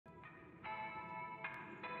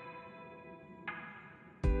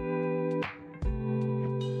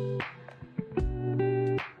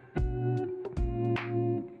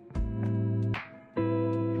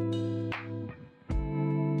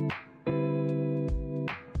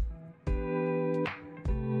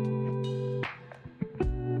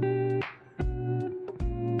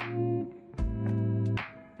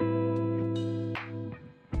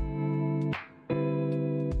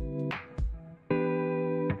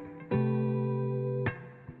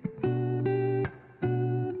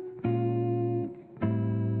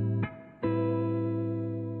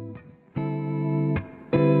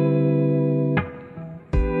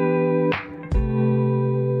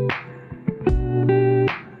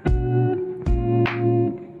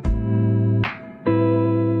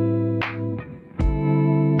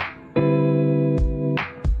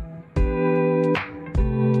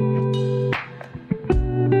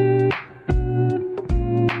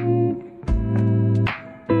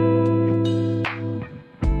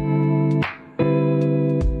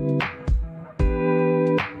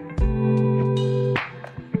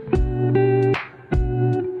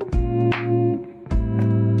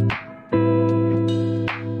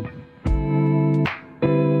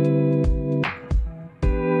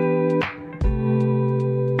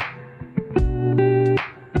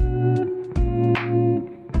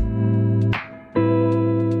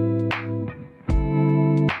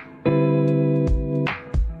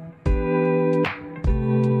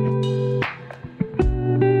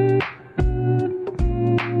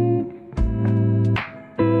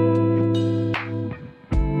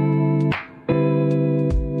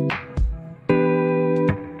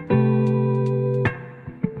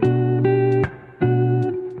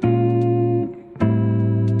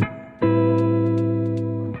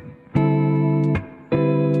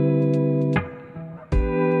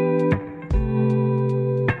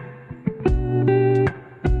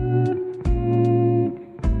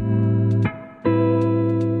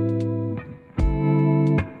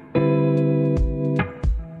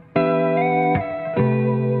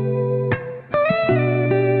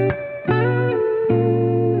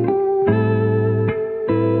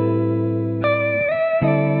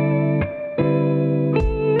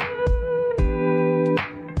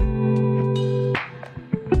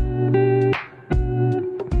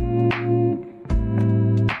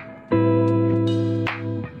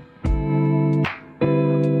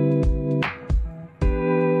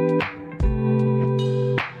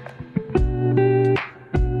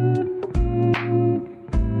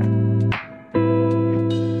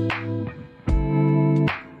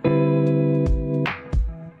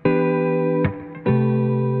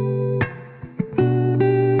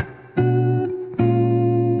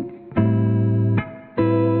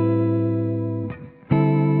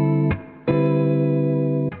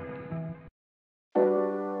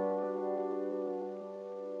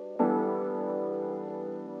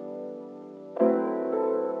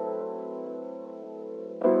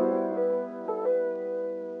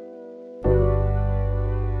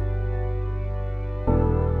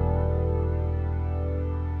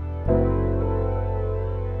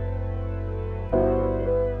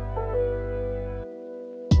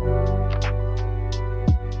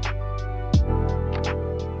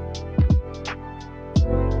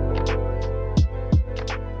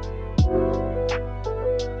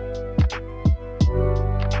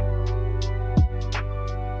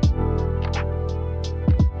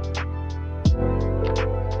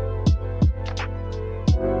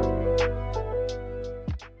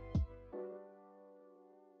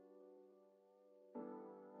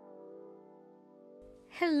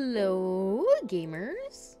Hello,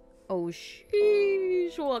 gamers. Oh,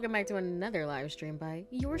 sheesh. Welcome back to another live stream by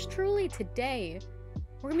yours truly. Today,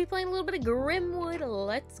 we're going to be playing a little bit of Grimwood.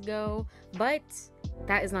 Let's go. But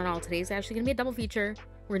that is not all. Today's actually going to be a double feature.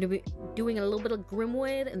 We're going to be doing a little bit of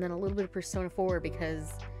Grimwood and then a little bit of Persona 4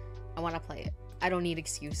 because I want to play it. I don't need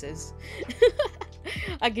excuses.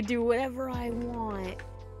 I could do whatever I want.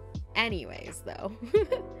 Anyways, though.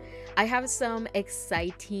 I have some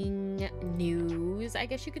exciting news, I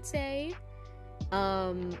guess you could say.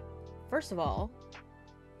 First of all,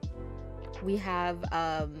 we have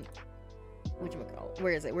whatchamacallit?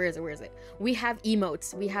 Where is it? We have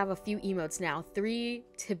emotes. We have a few emotes now. 3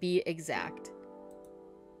 to be exact.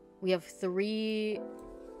 We have three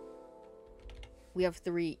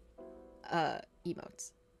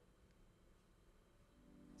emotes.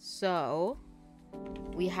 So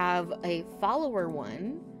we have a follower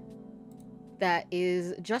one that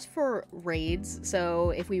is just for raids.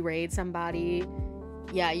 So if we raid somebody,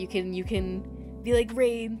 yeah, you can be like,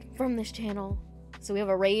 raid from this channel. So we have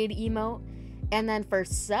a raid emote. And then for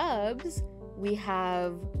subs, we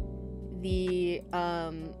have the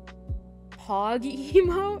Pog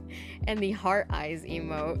emote and the heart eyes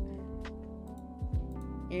emote.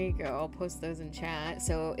 Here you go. I'll post those in chat.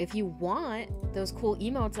 So if you want those cool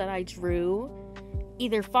emotes that I drew,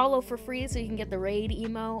 either follow for free so you can get the raid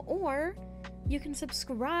emo, or you can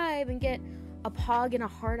subscribe and get a Pog and a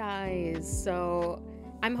heart eyes. So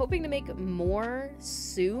I'm hoping to make more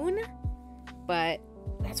soon, but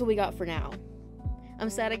that's what we got for now. I'm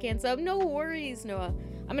sad I can't sub. No worries, Noah.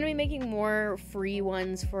 I'm gonna be making more free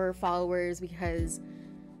ones for followers because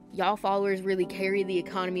y'all followers really carry the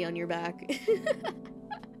economy on your back.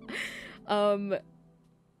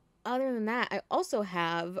 Other than that, I also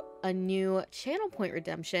have a new channel point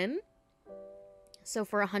redemption. So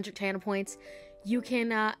for 100 channel points, you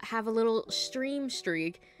can have a little stream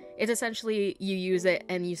streak. It's essentially you use it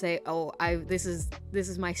and you say, "Oh, this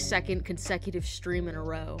is my second consecutive stream in a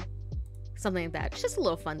row," something like that. It's just a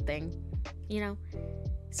little fun thing, you know.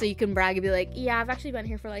 So you can brag and be like, "Yeah, I've actually been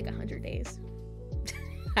here for like 100 days.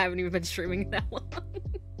 I haven't even been streaming that long."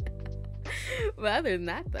 But other than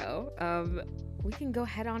that, though, we can go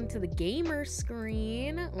head on to the gamer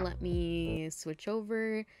screen. Let me switch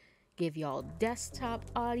over. Give y'all desktop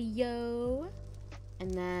audio,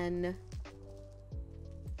 and then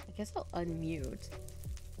I guess I'll unmute.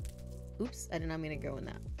 Oops, I did not mean to go in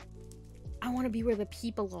that. I want to be where the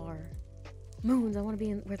people are. Moons, I want to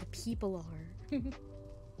be where the people are.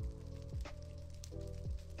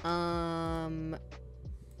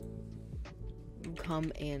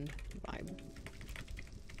 Come and vibe.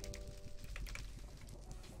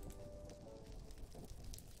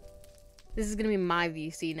 This is gonna be my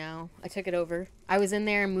VC now. I took it over. I was in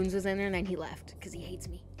there and Moons was in there and then he left because he hates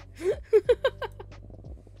me.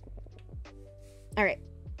 Alright.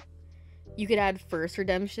 You could add first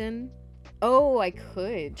redemption. Oh, I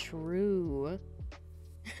could. True.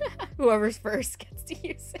 Whoever's first gets to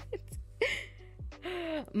use it.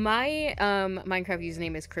 My Minecraft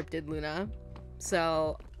username is Cryptid Luna.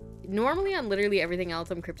 So normally on literally everything else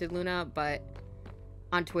I'm Cryptid Luna, but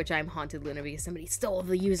on Twitch, I'm Haunted Luna because somebody stole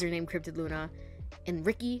the username Cryptid Luna. And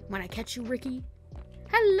Ricky, when I catch you, Ricky.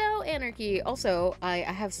 Hello, Anarchy. Also, I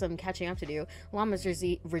have some catching up to do. Llama's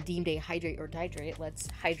redeemed a hydrate or dihydrate. Let's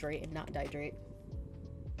hydrate and not dihydrate.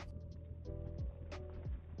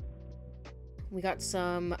 We got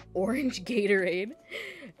some orange Gatorade.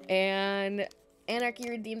 And Anarchy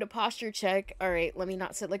redeemed a posture check. Alright, let me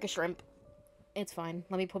not sit like a shrimp. It's fine.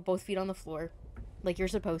 Let me put both feet on the floor. Like you're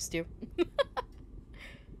supposed to.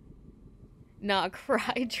 Not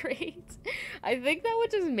hydrate. I think that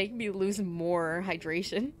would just make me lose more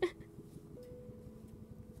hydration.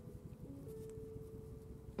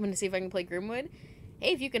 I'm gonna see if I can play Grimwood.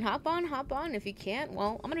 Hey, if you can hop on, hop on. If you can't,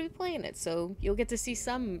 well, I'm gonna be playing it, so you'll get to see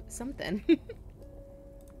something.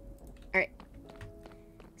 Alright.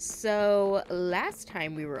 So, last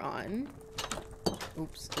time we were on...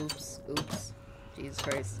 Oops. Jesus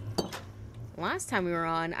Christ. Last time we were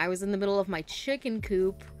on, I was in the middle of my chicken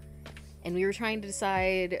coop. And we were trying to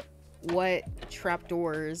decide what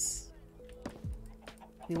trapdoors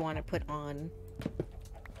we want to put on.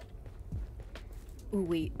 Ooh,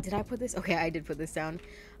 wait, did I put this? Okay, I did put this down.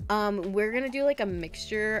 We're gonna do like a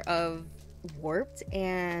mixture of warped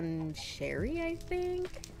and cherry, I think.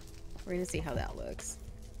 We're gonna see how that looks.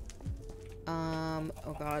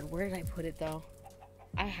 Oh god, where did I put it though?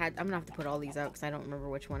 I'm gonna have to put all these out because I don't remember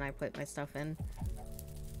which one I put my stuff in.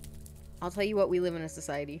 I'll tell you what, we live in a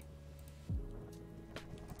society.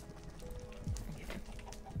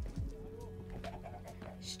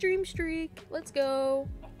 Stream streak, let's go.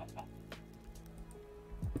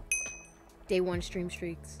 Day 1 stream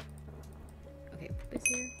streaks. Okay, put this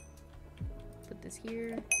here. Put this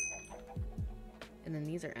here. And then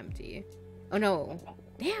these are empty. Oh no.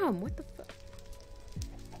 Damn, what the fuck?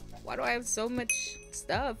 Why do I have so much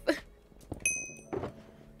stuff?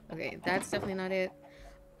 Okay, that's definitely not it.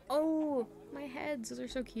 Oh, my heads. Those are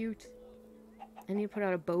so cute. I need to put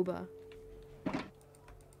out a boba.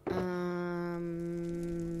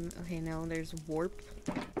 Okay, no, there's warp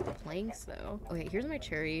planks though. Okay, here's my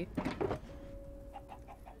cherry.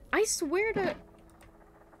 I swear to...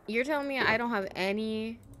 You're telling me I don't have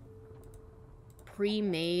any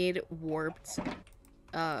pre-made warped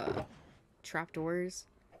trapdoors?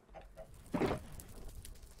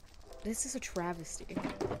 This is a travesty.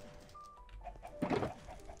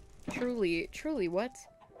 Truly, what?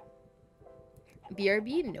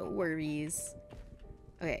 BRB, no worries.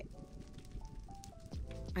 Okay.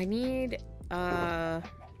 I need,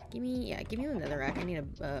 give me another rack. I need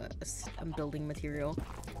a building material.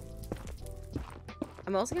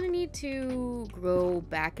 I'm also gonna need to go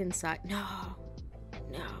back inside. No.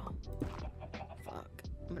 Fuck.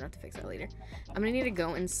 I'm gonna have to fix that later. I'm gonna need to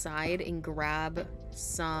go inside and grab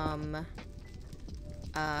some,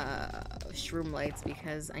 shroom lights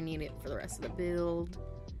because I need it for the rest of the build.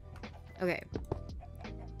 Okay.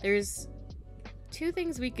 There's 2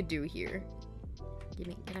 things we could do here.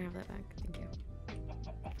 Can I have that back? Thank you.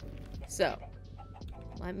 So,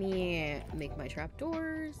 let me make my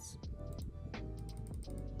trapdoors.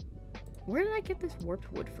 Where did I get this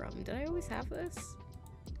warped wood from? Did I always have this?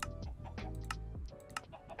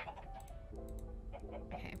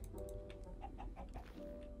 Okay.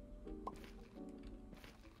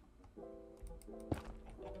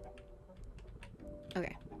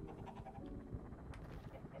 Okay.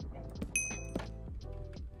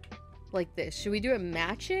 Like this. Should we do it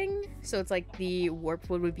matching? So it's like the warped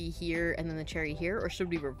wood would be here and then the cherry here, or should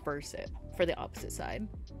we reverse it for the opposite side?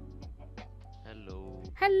 Hello.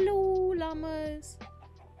 Hello, llamas.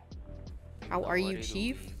 How are you,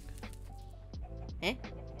 Chief? Doing?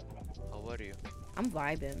 How are you? I'm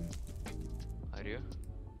vibing. Are you?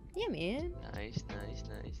 Yeah, man. Nice.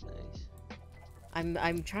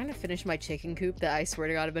 I'm trying to finish my chicken coop that I swear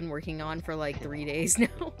to God I've been working on for like 3 days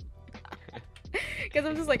now. Because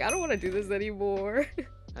I'm just like, I don't want to do this anymore.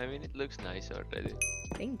 I mean, it looks nice already.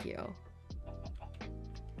 Thank you.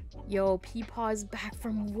 Yo, Peepaw's back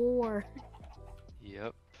from war.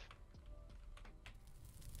 Yep.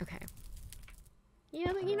 Okay.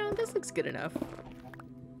 Yeah, you know, this looks good enough.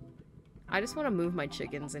 I just want to move my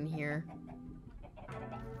chickens in here.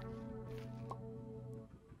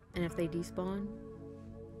 And if they despawn,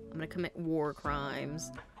 I'm gonna commit war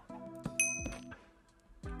crimes.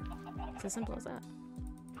 It's as simple as that.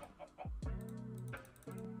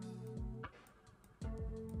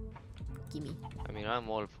 Gimme. I mean, I'm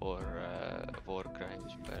all for war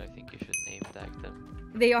crimes, but I think you should name tag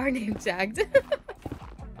them. They are name tagged.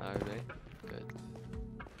 Are they? Good.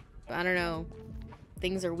 But I don't know.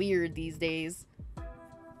 Things are weird these days.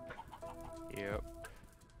 Yep.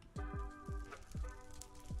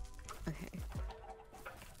 Okay.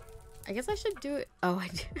 I guess I should do it. Oh, I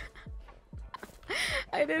did.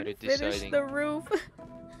 I didn't finish the roof.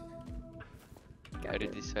 Are you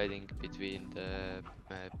deciding between the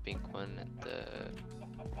pink one and the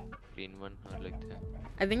green one, or like the...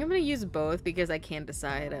 I think I'm gonna use both because I can't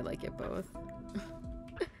decide. I like it both.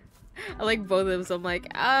 I like both of them, so I'm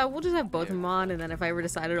like, we'll just have both of them on, and then if I ever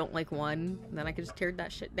decide I don't like one, then I can just tear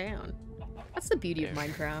that shit down. That's the beauty of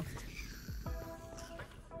Minecraft.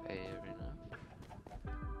 Fair enough.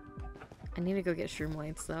 I need to go get shroom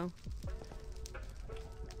lights though.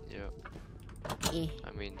 Yep. Eh.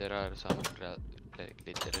 I mean, there are some like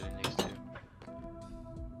literally next to you.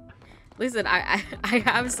 Listen, I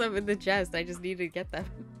have some in the chest. I just need to get them.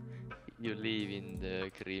 You live in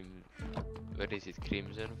the where is it?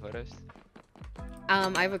 Crimson Forest?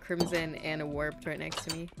 I have a crimson and a warped right next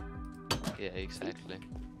to me. Yeah, exactly.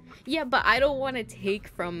 Yeah, but I don't want to take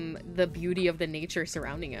from the beauty of the nature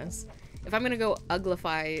surrounding us. If I'm gonna go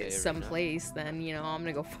uglify someplace, then, you know, I'm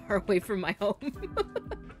gonna go far away from my home.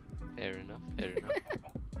 Fair enough, fair enough.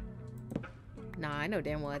 Nah, I know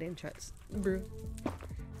damn well I didn't trust. Bro.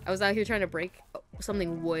 I was out here trying to break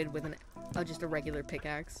something wood with just a regular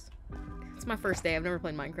pickaxe. It's my first day. I've never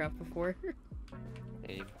played Minecraft before.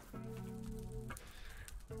 Hey.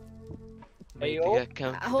 Hey, oh,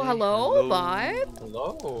 hello, bud.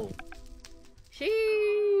 Hello.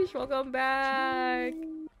 Sheesh, welcome back.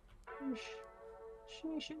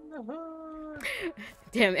 Sheesh in the hood.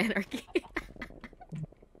 Damn anarchy.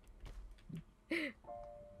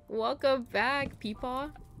 Welcome back,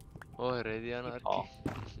 Peepaw. Already anarchy.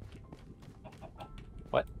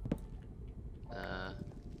 What?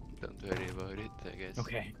 worry about it, I guess.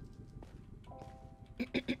 Okay.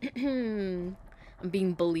 I'm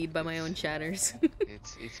being bullied by my own chatters.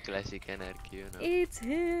 It's classic anarchy, you know. It's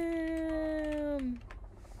him.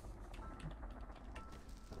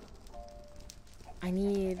 I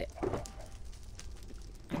need.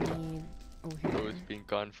 Oh, Oh, here. it's been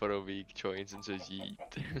gone for a week, joins and says yeet.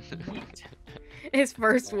 His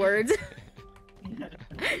first words.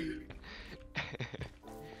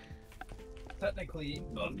 Technically,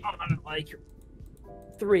 on like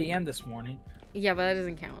 3 a.m. this morning. Yeah, but that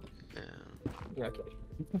doesn't count. Yeah,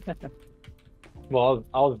 okay. Well,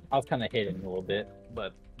 I was kind of hidden a little bit,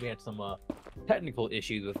 but we had some technical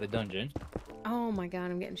issues with the dungeon. Oh my god,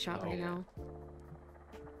 I'm getting shot right now.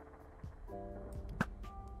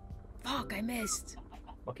 Fuck, I missed.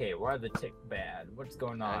 Okay, why are the tick bad? What's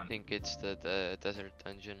going on? I think it's the desert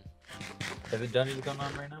dungeon. Is the dungeon going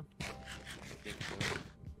on right now? I think so.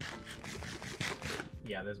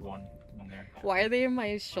 Yeah, there's one in there. Why are they in my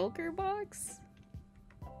shulker box?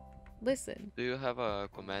 Listen. Do you have a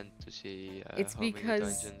command to see It's how because-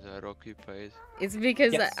 many dungeons are occupied? It's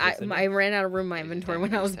because Yes, yes, it I ran out of room in my If you inventory can,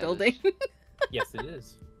 when I please was tell us. building. Yes, it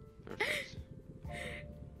is. Perfect.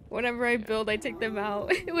 Whenever I build, I take them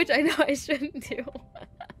out, which I know I shouldn't do.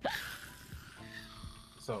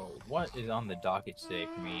 So, what is on the docket today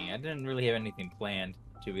for me? I didn't really have anything planned,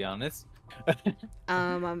 to be honest.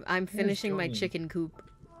 I'm finishing my joining? chicken coop.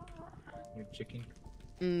 Your chicken?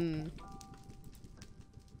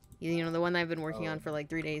 You know, the one I've been working Oh. on for like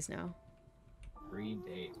 3 days now. 3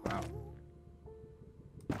 days. Wow.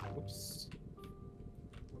 Oops.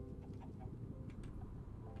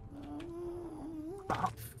 Oh,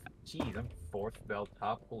 jeez, I'm 4th bell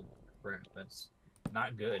top. Holy crap, that's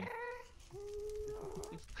not good.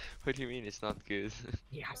 What do you mean it's not good?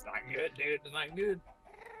 Yeah, it's not good, dude. It's not good.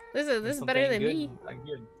 This is better than me. Not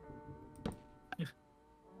good.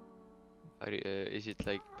 Is it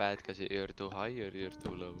like bad because you're too high or you're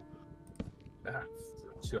too low?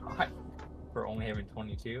 That's too high for only having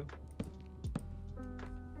 22.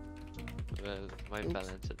 Well, my Oops.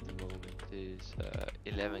 balance at the moment is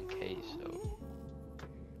 11k, so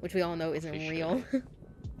Which we all know isn't real.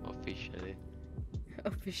 officially.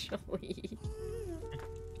 Officially.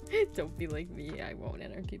 Don't be like me. I won't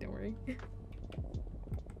anarchy, don't worry.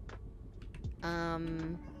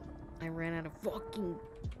 I ran out of fucking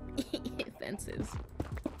fences.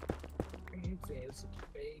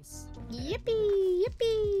 Yippee!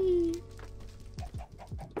 Yippee!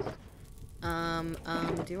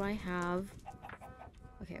 Do I have...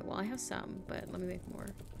 Okay, well I have some, but let me make more.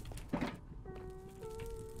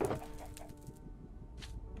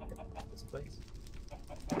 This place.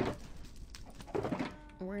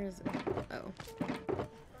 Where is it? Oh.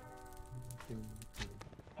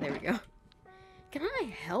 There we go. Can I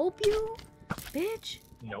help you? Bitch!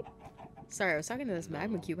 Nope. Sorry, I was talking to this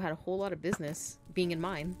magma cube, had a whole lot of business being in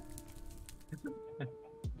mine.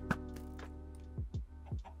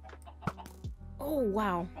 Oh,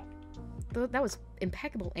 wow. That was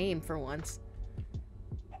impeccable aim for once.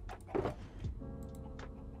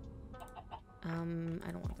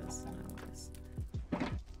 I don't want this. I don't want this.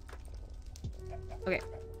 Okay.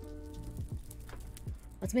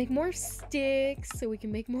 Let's make more sticks so we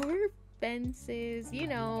can make more fences. You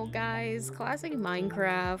know, guys, classic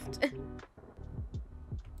Minecraft.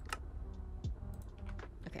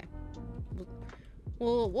 Okay.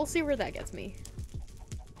 We'll see where that gets me.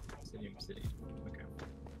 City. Okay.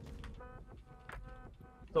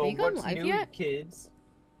 So Are you going what's live new, yet? kids?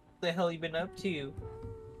 What the hell you been up to?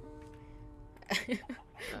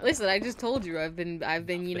 Listen, I just told you I've been,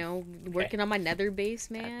 you know, working on my nether base,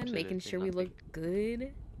 man, making Absolutely sure we look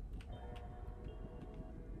good.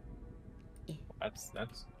 That's not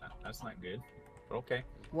good. But okay.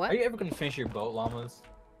 What? Are you ever gonna finish your boat, llamas?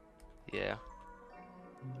 Yeah.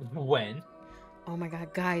 When? Oh my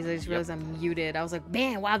god, guys, I just Yep. realized I'm muted. I was like,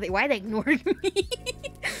 man, why are they ignoring me?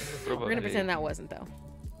 We're Probably gonna pretend that wasn't though.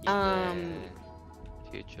 in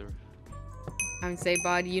the future. I would say,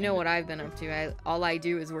 Bod, you know what I've been up to. All I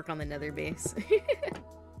do is work on the nether base. We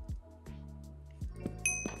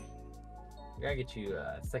gotta get you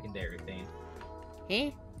a secondary thing. Eh?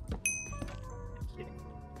 I'm kidding.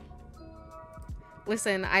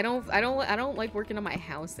 Listen, I don't like working on my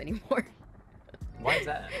house anymore. Why is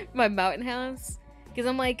that? My mountain house. Because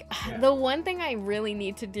I'm like, Yeah. the one thing I really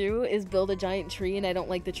need to do is build a giant tree, and I don't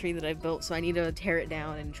like the tree that I've built, so I need to tear it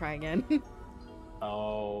down and try again.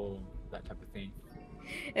 Oh, that type of thing.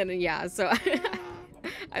 And yeah, so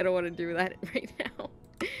I don't want to do that right now.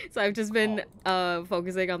 So I've just been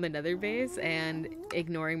focusing on the nether base and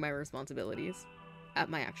ignoring my responsibilities at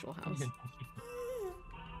my actual house.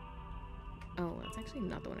 Oh, that's actually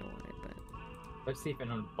not the one I wanted, but... Let's see if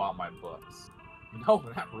anyone bought my books. No,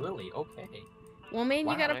 not really. Okay. Well, man,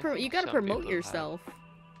 Wow, you gotta I think some promote people have. yourself.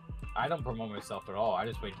 I don't promote myself at all. I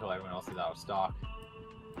just wait until everyone else is out of stock.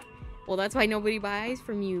 Well, that's why nobody buys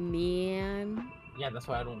from you, man. Yeah, that's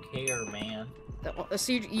why I don't care, man.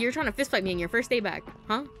 So you're trying to fistfight me on your first day back,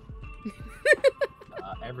 huh?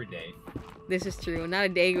 Every day. This is true. Not a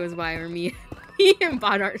day goes by where me and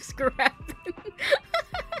Bod aren't scrapping.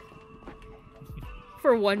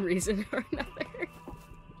 For one reason or another.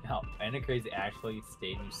 Hell, Crazy actually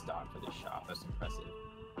stayed in stock for the shop. That's impressive.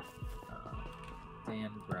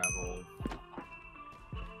 Sand, gravel.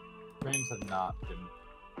 Frames have not been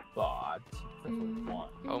bought. Except for one.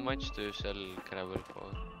 How much do you sell gravel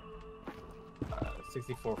for?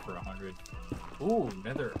 64 for 100. Ooh,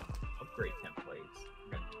 another upgrade templates.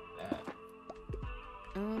 I'm gonna do that.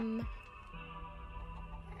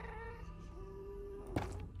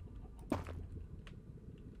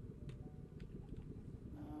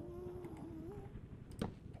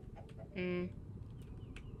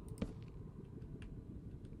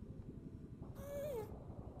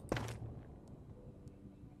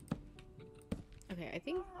 Okay, I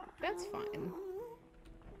think that's fine.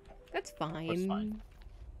 That's fine. What's fine?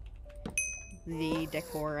 The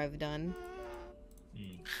decor I've done.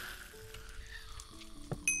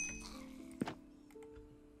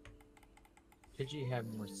 Did you have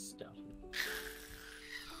more stuff?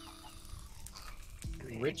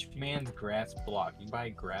 Rich man's grass block. You buy a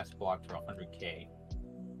grass block for 100k.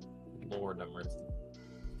 Lord have mercy.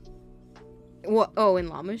 What? Oh, in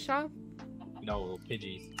Llama's shop? No, little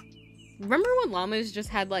Pidgeys. Remember when Llamas just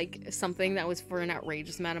had like something that was for an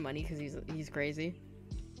outrageous amount of money because he's crazy?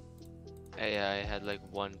 Yeah, I had like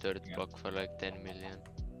one dirt block for like 10 million.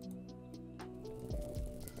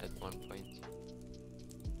 At one point.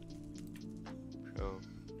 So,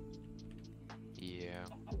 yeah.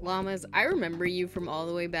 Llamas, I remember you from all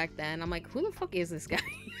the way back then. I'm like, who the fuck is this guy?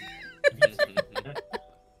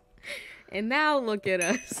 And now look at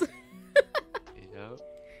us. Yeah.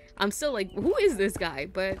 I'm still like, who is this guy?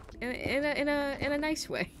 But in a nice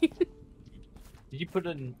way. Did you put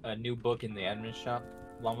a new book in the admin shop?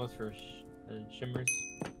 Llamas for Shimmers?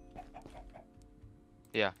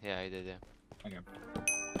 Yeah, I did, yeah. Okay.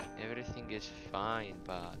 Everything is fine,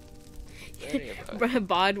 but... Worry about it.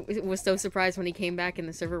 Bod was so surprised when he came back and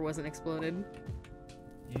the server wasn't exploded.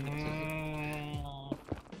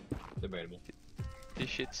 Debatable. This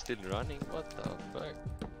shit's still running? What the fuck?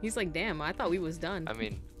 He's like, damn, I thought we was done. I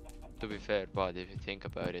mean, to be fair, but if you think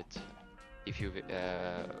about it, if you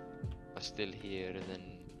are still here, then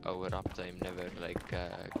our uptime never like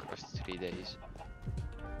crossed 3 days.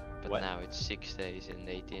 But What? now it's 6 days and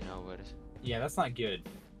 18 hours. Yeah, that's not good.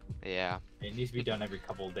 Yeah. It needs to be done every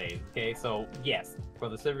couple of days. Okay, so yes,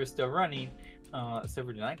 while the server is still running,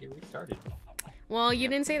 server did not get restarted. Well, you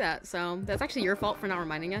didn't say that, so that's actually your fault for not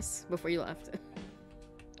reminding us before you left.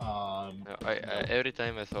 Every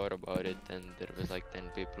time I thought about it, then there was like 10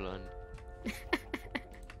 people on. So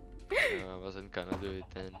I wasn't gonna do it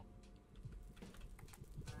then.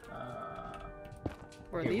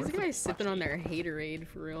 Bro, Okay, these where's the guys sipping on plushie? their haterade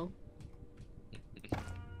for real.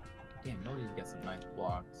 Damn, nobody's got some nice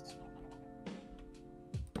blocks.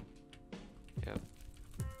 Yep.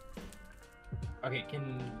 Okay,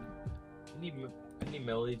 I need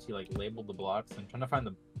Melody to like label the blocks. I'm trying to find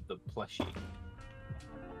the plushie.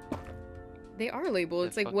 They are labeled. The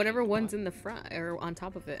It's like whatever fucking one's what? in the front or on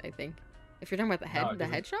top of it, I think. If you're talking about the head, No, it the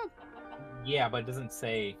head shop? Yeah, but it doesn't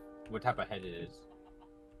say what type of head it is.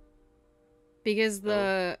 Because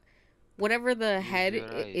the whatever the Use head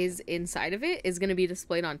your eyes. is inside of it is going to be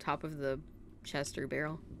displayed on top of the chest or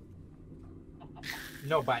barrel.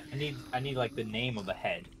 No, but I need like the name of the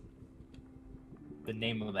head. The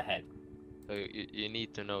name of the head. So you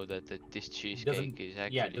need to know that this It cheesecake is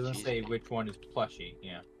actually yeah, it doesn't say cheesecake. which one is plushie.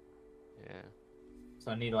 Yeah. Yeah.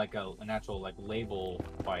 So I need like an actual like label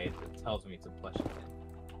by it that tells me it's a plushie head.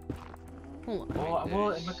 Hold on.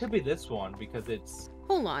 Well, it could be this one because it's.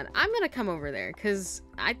 Hold on. I'm going to come over there because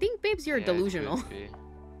I think, babes, you're Yeah, it could delusional. be.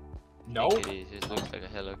 No. I think it is. It looks like a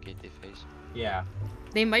Hello Kitty face. Yeah.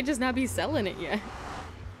 They might just not be selling it yet.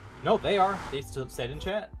 No, they are. They still said in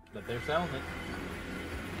chat that they're selling it.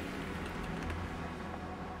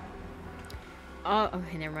 Oh,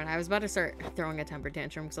 okay, never mind. I was about to start throwing a temper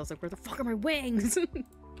tantrum because I was like, where the fuck are my wings?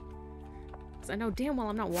 Because I know damn well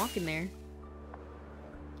I'm not walking there.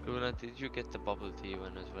 Luna, did you get the bubble tea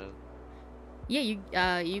one as well? Yeah,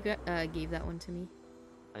 you gave that one to me.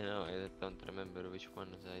 I know, I don't remember which one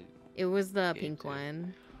I... It was the Gave pink to-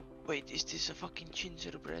 one. Wait, is this a fucking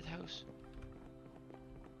gingerbread house?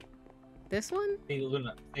 This one? Hey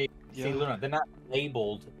Luna, hey, See, Yeah. Luna, they're not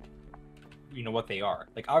labeled. You know what they are.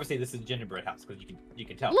 Like obviously this is gingerbread house because you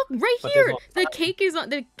can tell. Look right But there's here. no The sign. cake is on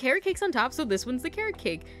the carrot cake's on top, so this one's the carrot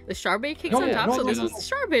cake. The strawberry cake's No, on top, no, so no, this no, one's no. the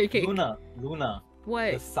strawberry cake. Luna,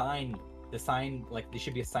 What? the sign, like there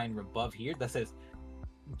should be a sign above here that says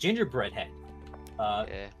gingerbread head.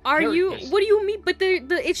 Yeah. Are carrot you? cake. What do you mean? But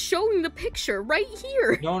it's showing the picture right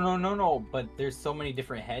here. No. But there's so many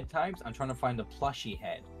different head types. I'm trying to find the plushie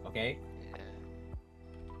head. Okay. Yeah.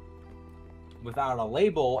 Without a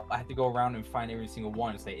label, I have to go around and find every single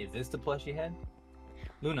one and say, "Is this the plushie head?"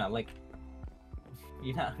 Luna, like,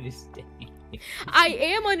 you're not understanding. I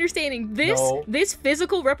am understanding this. No. This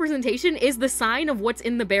physical representation is the sign of what's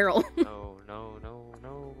in the barrel. No.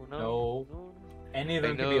 No. Any of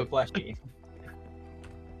them could be a know. plushie.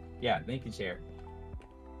 Yeah, thank you, Chair.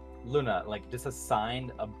 Luna, like, just a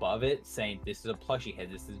sign above it saying this is a plushie head,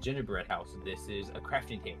 this is a gingerbread house, this is a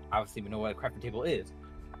crafting table. Obviously, we know what a crafting table is.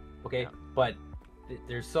 Okay, Yeah. but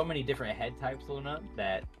there's so many different head types, Luna,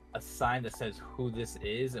 that a sign that says who this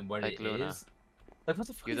is and what Like, it Luna, is. Like, what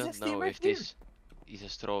the fuck You is that don't statement know right if here? this is a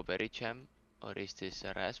strawberry jam or is this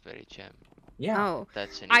a raspberry jam. Yeah. Oh,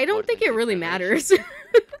 That's an I don't think it important really information. matters.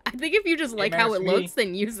 I think if you just It like how it matters to me. looks,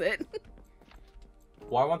 then use it.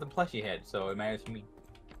 Well, I want the plushie head, so it matters to me.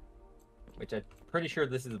 Which I'm pretty sure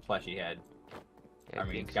this is the plushie head. Yeah, I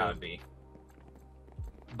mean, think it's gotta so. be.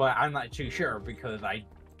 But I'm not too sure because I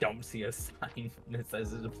don't see a sign that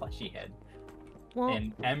says it's a plushie head. Well,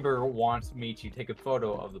 And Ember wants me to take a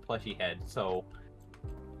photo of the plushie head, so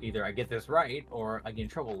either I get this right or I get in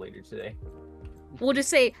trouble later today. we'll just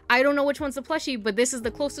say I don't know which one's the plushie, but this is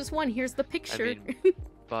the closest one. Here's the picture. mean,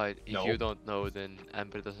 But if No. you don't know, then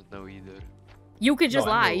Amber doesn't know either. You could just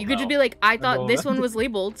No, Ember lie. will You could just know. be like, I Ember thought will this know. one was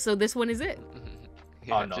labeled, so this one is it.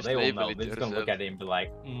 Oh no, just they will label know. it They're just gonna look yourself. at it and be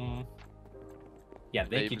like, Yeah,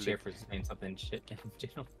 thank you, Label Chair, it. for saying something shit in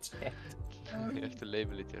general chat. You have to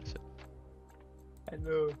label it yourself. I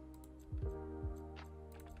know.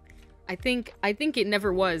 I think it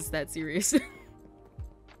never was that serious.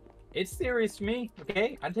 It's serious to me,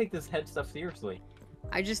 okay? I take this head stuff seriously.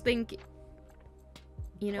 I just think,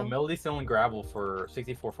 you know, Well, Melody's selling gravel for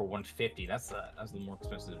 64 for 150. That's a little more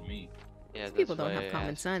expensive than me. Yeah, that's people don't why have I common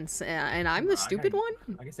asked. sense, and I'm the I stupid gotta-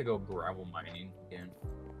 one, I guess I go gravel mining again.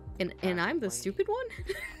 and I'm the Why? stupid one.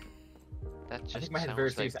 That just I take my head sounds very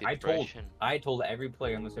like seriously. depression. I told every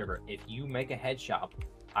player on the server, if you make a head shop,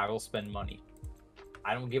 I will spend money.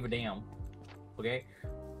 I don't give a damn. Okay?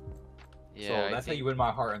 Yeah, So I that's how think you win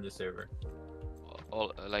my heart on the server.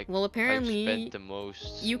 like Well, I've apparently spent the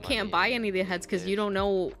most. you can't money buy in any of the heads because you this. don't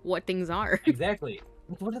know what things are. Exactly.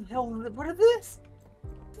 What the hell? What is this?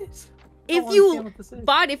 I If don't you understand what this is.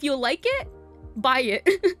 bought, if you like it, buy it.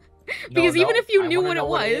 No, Because even no, if you I knew wanna what know it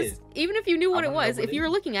what it was, is. even if you knew what it wanna know was, what if it you were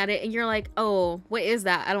is. looking at it and you're like, oh, what is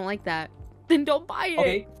that? I don't like that. Then don't buy it.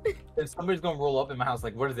 Okay. If somebody's gonna roll up in my house,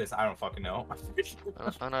 like, what is this? I don't fucking know.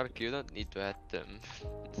 Anarch, you don't need to add them.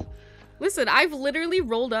 Listen, I've literally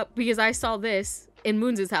rolled up because I saw this in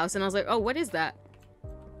Moons' house and I was like, oh, what is that?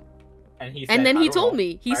 And he said, And then "I he don't told know."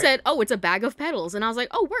 me, he right? said, oh, it's a bag of petals. And I was like,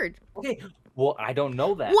 oh, word. Okay. Well, I don't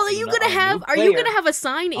know that. Well, are you Luna. gonna I'm a new have, are you player. gonna have a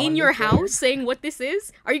sign I'm a in new your player. house saying what this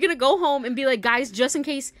is? Are you gonna go home and be like, guys, just in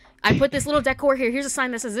case I put this little decor here, here's a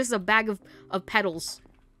sign that says this is a bag of petals.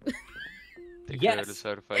 The Yes. girls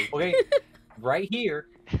are fighting. Okay. Right here.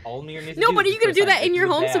 All Mir needs to No, do but are is you gonna put a do that sign, in "This your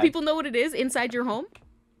is a home so bag." people know what it is inside your home?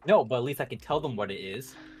 No, but at least I can tell them what it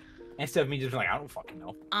is. Instead of me just being like, I don't fucking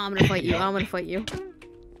know. I'm gonna fight you. Yeah. I'm gonna fight you.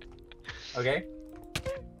 Okay?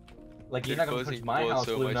 Like, you're They're not gonna come causing to my Paul house,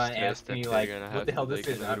 so Luna, much and stress ask that me, they're like, gonna what have the to hell this make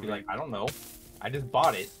is? And I'd another be like, one. I don't know. I just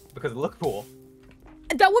bought it because it looked cool.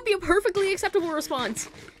 That would be a perfectly acceptable response.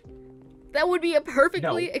 That would be a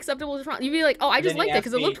perfectly No. acceptable response. You'd be like, oh, I And just then you liked it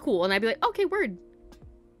because ask it looked me- cool. And I'd be like, okay, word.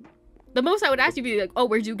 The most I would ask you would be like, oh,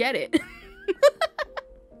 where'd you get it?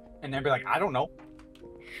 And they'd be like, I don't know.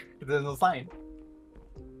 There's no sign.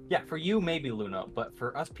 Yeah, for you, maybe, Luna, but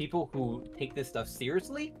for us people who take this stuff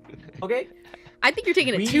seriously, okay? I think you're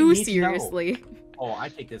taking We it too need to know. seriously. Oh, I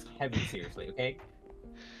take this heavy seriously, okay?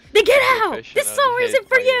 Then get out! This Professional store isn't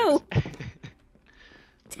for you! head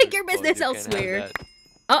Take your Paul, business you can have elsewhere.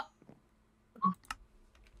 that.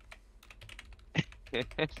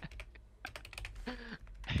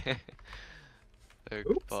 Look,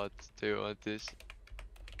 Oops. but do you want this?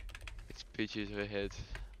 It's peaches ahead.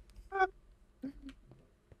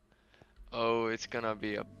 Oh, it's gonna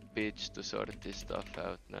be a bitch to sort this stuff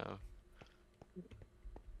out now.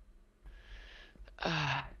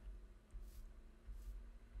 Ah,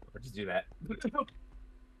 Or just do that.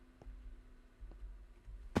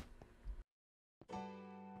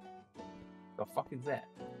 The fuck is that?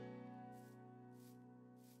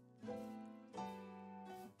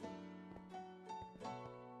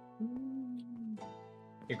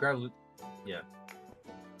 grab loot. Yeah.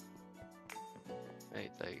 Wait,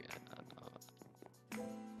 like,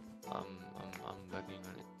 I'm working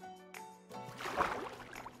on it.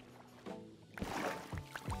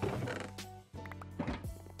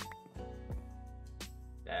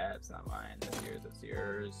 That's not mine. That's yours. That's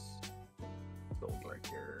yours. Soul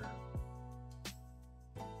breaker.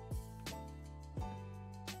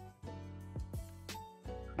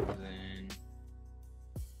 Then.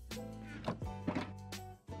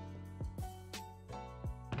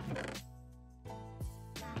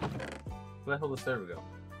 Where the hell did the server go?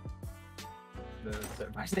 The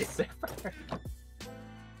server. I say server.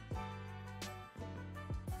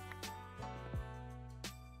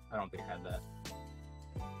 I don't think I had that.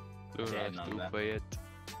 Luna, Yeah, none of too that. quiet.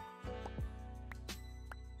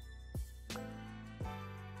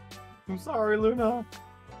 I'm sorry, Luna.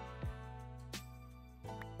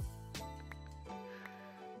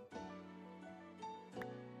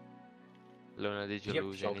 Luna, did you Yep,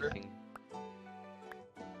 lose shelter. anything?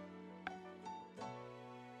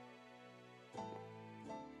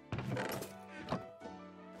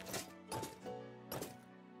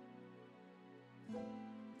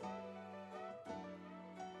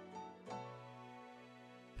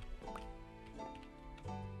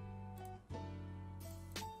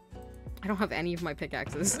 I don't have any of my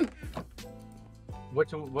pickaxes.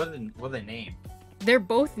 What are they named? They're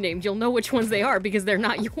both named. You'll know which ones they are because they're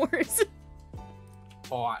not yours.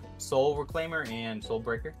 Oh, Soul Reclaimer and Soul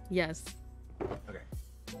Breaker. Yes. Okay.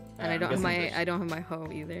 And I don't have my hoe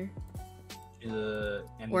either.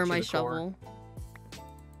 Or my shovel.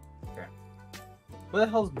 What the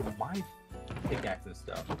hell's my pickaxe and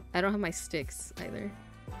stuff? I don't have my sticks either.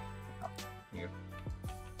 Here.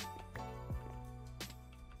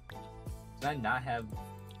 Did I not have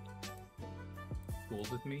tools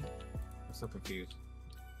with me? I'm so confused.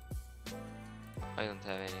 I don't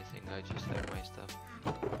have anything, I just have my stuff.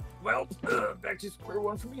 Well, back to square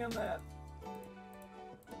one for me on that.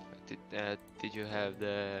 Did you have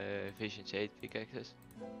the efficiency 8 pickaxes?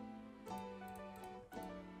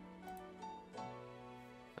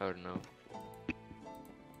 Or no?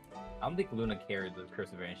 I don't think Luna carried the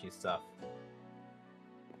Curse of Banshee stuff.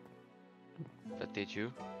 But did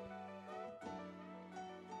you?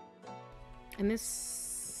 And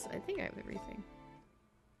this... I think I have everything.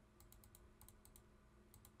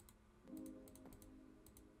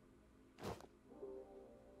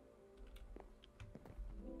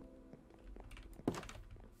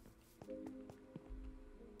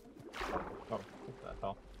 Oh, what the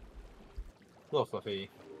hell? Little fluffy.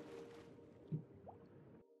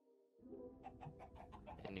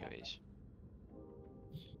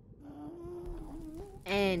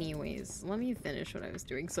 Anyways, let me finish what I was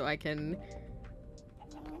doing so I can...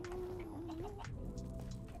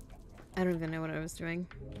 I don't even know what I was doing.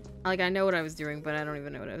 Like, I know what I was doing, but I don't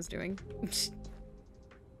even know what I was doing.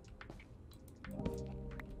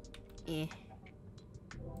 Eh.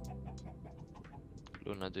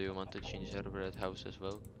 Luna, do you want the gingerbread house as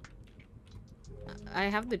well? I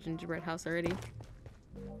have the gingerbread house already.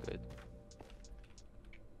 Good.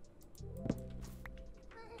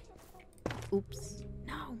 Oops.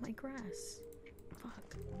 No, my grass.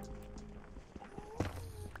 Fuck.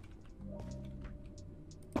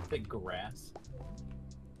 The grass.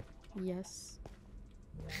 Yes.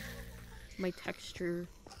 My texture.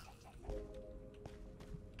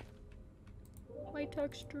 My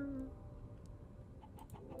texture.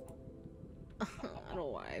 I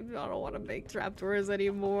don't want to make trapdoors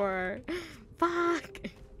anymore. Fuck.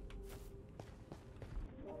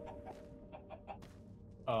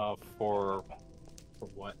 For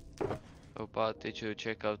what? Oh, but did you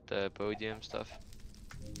check out the podium stuff?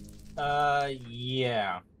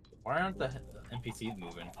 Yeah. Why aren't the NPCs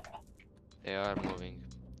moving? They are moving.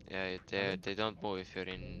 Yeah, they don't move if you're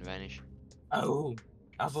in Vanish. Oh,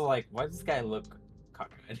 I was like, why does this guy look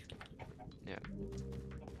cockeyed? Yeah.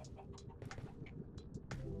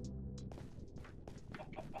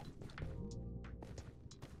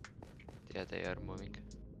 Yeah, they are moving.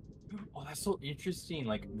 Oh, that's so interesting.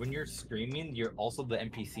 Like when you're screaming, you're also the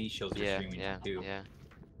NPC shows you're screaming too.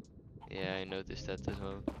 Yeah, I noticed that as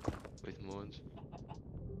well with moons.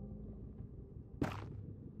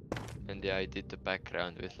 And yeah, I did the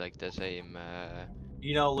background with like the same.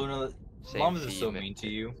 You know, Luna, Same Llamas is so theme. mean to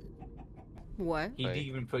you. What? He didn't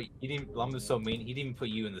even put. He didn't. Llama's so mean. He didn't even put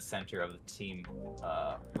you in the center of the team,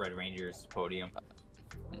 Red Rangers podium.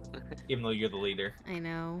 Even though you're the leader. I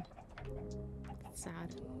know. It's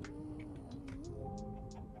sad.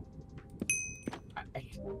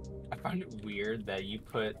 I find it weird that you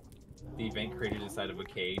put the event creators inside of a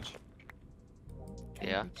cage. Can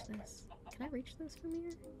Yeah. I reach this? Can I reach this from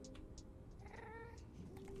here?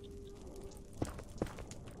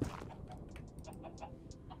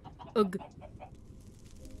 Ugh.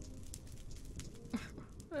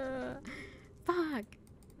 Fuck. I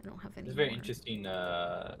don't have any It's a very more. interesting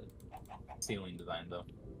ceiling design, though.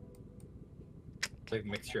 It's like a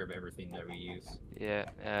mixture of everything that we use. Yeah,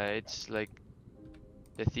 it's like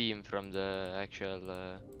the theme from the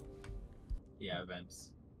actual. Yeah, events.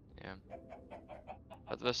 Yeah.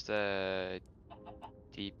 What was the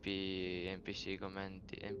TP NPC command?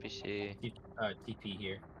 NPC. TP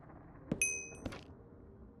here.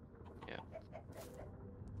 Yeah.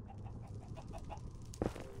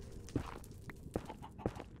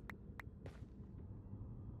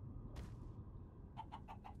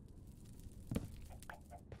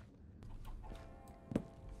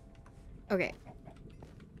 Okay.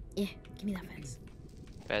 Yeah, give me that fence.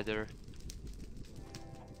 Better.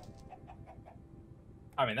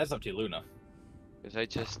 I mean, that's up to Luna. Because I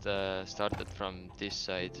just started from this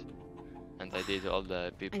side, and I did all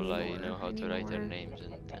the people need I more, know how I to need write their more. names,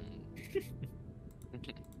 and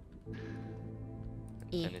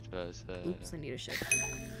Eh. and it was Oops, I need a ship.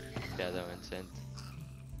 Shadow and Scent.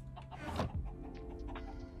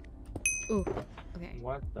 Ooh. Okay.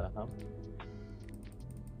 What the hell?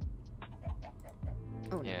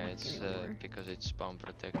 Oh no. Yeah, give it's me one more. because it's spawn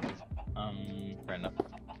protected. Fair enough.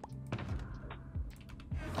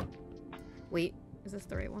 Wait, is this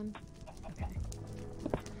the right one? Okay.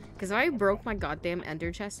 Because if I broke my goddamn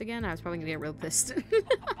ender chest again, I was probably gonna get real pissed.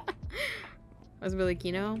 I was really like,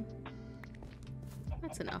 you know,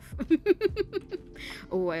 that's enough.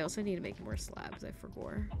 Oh, I also need to make more slabs. I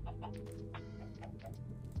forgot.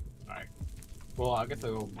 Alright. Well, I guess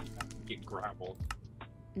I'll go get gravel.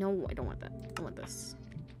 No, I don't want that. I want this.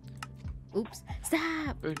 Oops.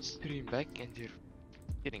 Stop! Bird stream back and you're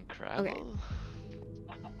getting gravel.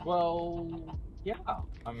 Well, yeah.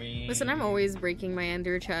 I mean... Listen, I'm always breaking my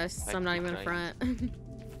ender chests. Back I'm not to even grind. front.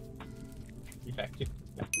 Back to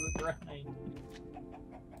the grind.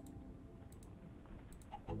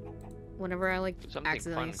 Whenever I like Something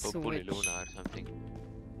accidentally fun, go bully switch. Luna or something.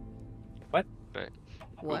 What? But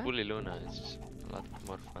What? go bully Luna is a lot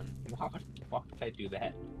more fun. Why would I do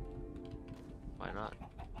that? Why not?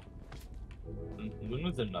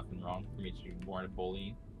 Luna's done nothing wrong for me to be born a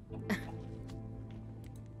bullying.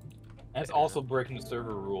 That's also breaking the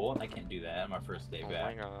server rule, and I can't do that on my first day Oh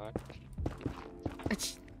back. my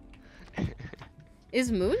god.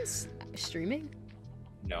 Is Moons streaming?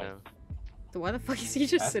 No. No. So why the fuck is he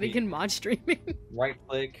just That's sitting me. in mod streaming? Right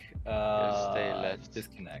click, stay left.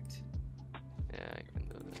 disconnect. Yeah, I can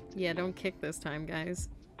do that. Yeah, don't kick this time, guys.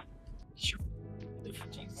 Jesus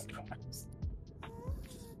Christ.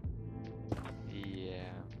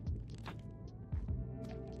 Yeah.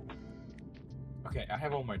 Okay, I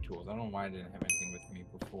have all my tools. I don't know why I didn't have anything with me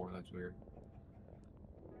before. That's weird.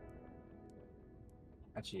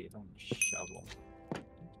 Actually, I don't shovel.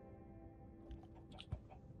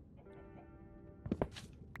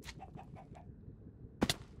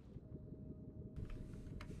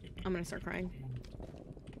 I'm gonna start crying.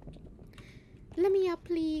 Let me up,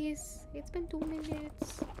 please. It's been 2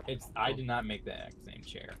 minutes. I did not make the exact same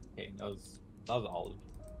chair. Okay, that was all.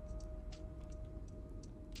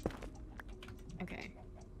 Okay.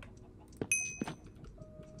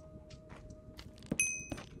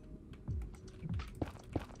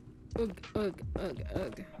 Ugh, ugh, ugh,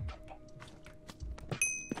 ugh.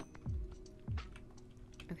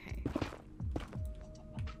 Okay.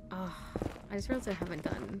 Oh, I just realized I haven't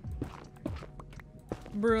done.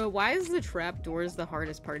 Bro, why is the trapdoors the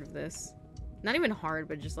hardest part of this? Not even hard,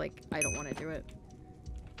 but just like, I don't want to do it.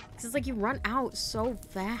 Because it's like you run out so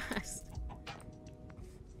fast.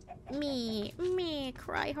 Me,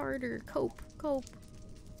 cry harder, cope.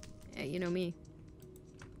 Yeah, you know me.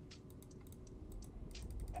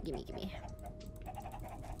 Gimme.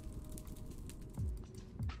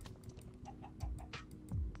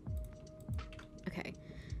 Okay,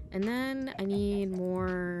 and then I need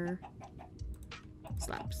more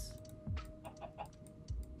slabs.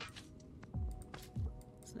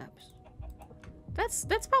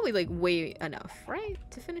 That's probably like way enough, right?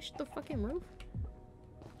 To finish the fucking roof?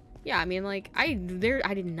 Yeah, I mean like I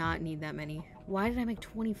did not need that many. Why did I make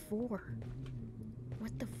 24?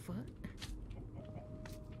 What the fuck?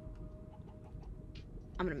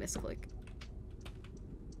 I'm gonna misclick.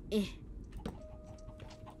 Eh.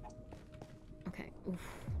 Okay. Oof,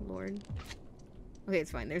 Lord. Okay,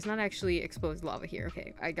 it's fine. There's not actually exposed lava here.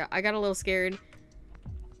 Okay, I got a little scared.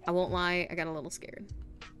 I won't lie. I got a little scared.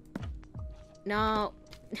 No,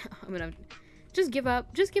 I'm gonna just give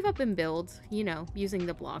up. Just give up and build. You know, using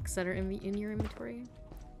the blocks that are in your inventory.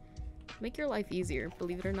 make your life easier,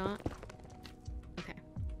 believe it or not. Okay.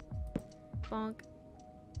 Bonk.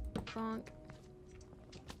 Bonk.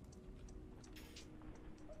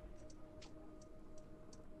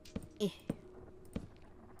 Eh.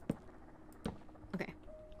 Okay.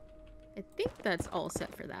 I think that's all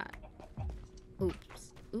set for that.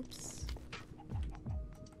 Oops. Oops.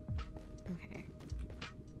 Okay.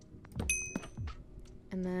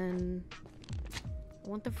 And then I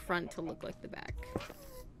want the front to look like the back.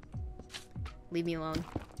 Leave me alone.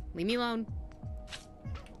 Leave me alone.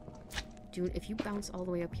 Dude, if you bounce all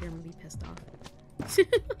the way up here, I'm gonna be pissed off.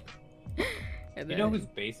 And You know whose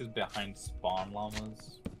base is behind spawn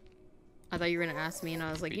llamas? I thought you were gonna ask me, and I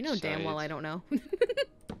was like, you know damn well I don't know.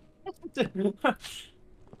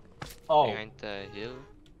 Oh, Behind the hill?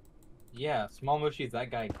 yeah, Small Mushy is that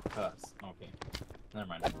guy cuss. Okay, never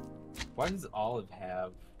mind. Why does Olive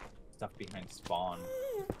have stuff behind spawn?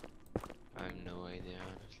 I have no idea,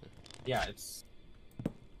 honestly. Yeah, it's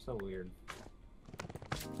so weird.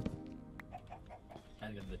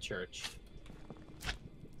 And then the church.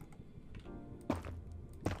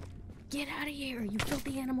 Get out of here, you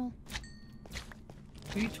filthy animal.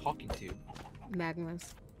 Who are you talking to?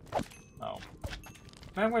 Magmas. Oh.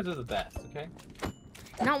 Magmas are the best, okay?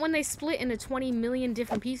 Not when they split into 20 million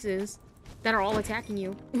different pieces that are all attacking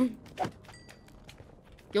you.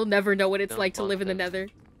 You'll never know what it's Don't like to want live in the them. Nether.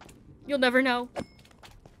 You'll never know.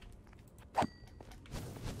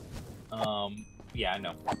 Yeah, I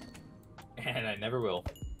know. And I never will.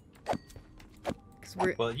 'Cause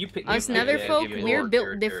we're Well, you pick. us you Nether pick folk, give me we're your built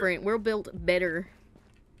character. different. We're built better.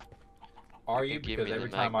 Are You you? can give Because me the every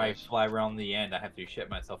time I Magmas. fly around the end, I have to shit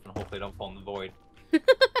myself and hopefully I don't fall in the void.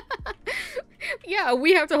 Yeah,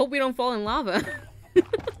 we have to hope we don't fall in lava.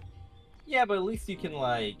 Yeah, but at least you can,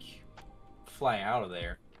 like, fly out of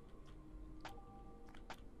there.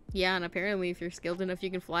 Yeah, and apparently if you're skilled enough, you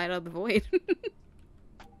can fly out of the void.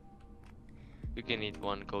 You can eat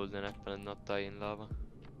one golden apple and not die in lava.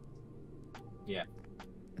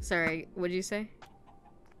 Sorry, what'd you say?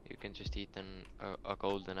 You can just eat a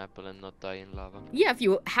golden apple and not die in lava. Yeah, if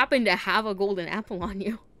you happen to have a golden apple on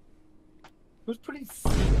you. Who's putting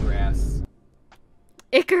seagrass?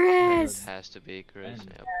 Icarus! It has to be Chris. And-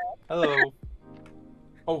 Yep. Hello.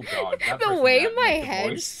 Oh god. that The person way got my make the head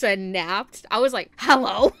voice. snapped, I was like,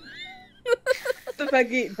 hello? The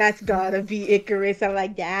fact that's gotta be Icarus. I'm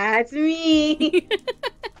like, that's me.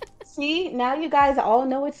 See, now you guys all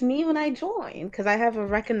know it's me when I join because I have a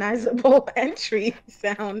recognizable entry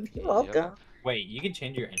sound. You're welcome. Wait, you can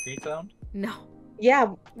change your entry sound? No. Yeah,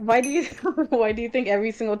 why do you think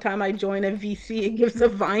every single time I join a VC it gives a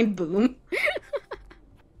vine boom?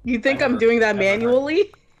 You think I'm doing that Never heard.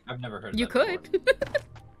 manually? I've never heard of You that could. before.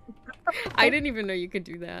 I didn't even know you could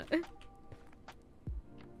do that.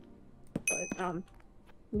 But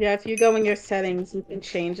yeah, if you go in your settings, you can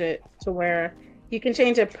change it to where you can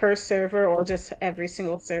change it per server or just every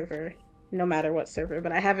single server, no matter what server.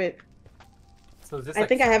 But I have it. So is this I like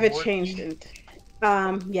think I have it soundboard changed.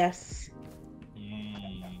 themed? Yes.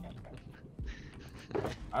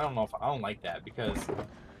 I don't know if I don't like that because,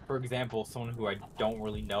 for example, someone who I don't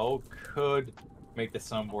really know could make the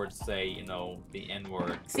soundboard say, you know, the N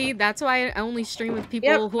word. See, that's why I only stream with people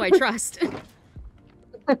Yep. who I trust.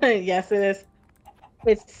 Yes, it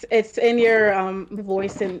is. It's in your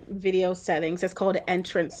voice and video settings. It's called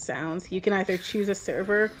entrance sounds. You can either choose a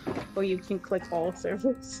server or you can click all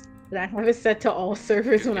servers. But I have it set to all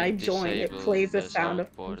servers You when I can join. It disable plays the the sound of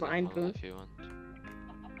soundboard vine and all boom. if you want.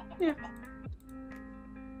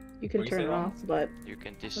 You can What do you turn say, it Ron? off, but You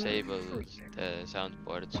can disable the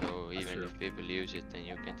soundboard, so even true. if people use it, then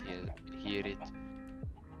you can hear it.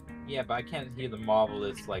 Yeah, but I can't hear the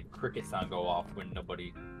marvelous like cricket sound go off when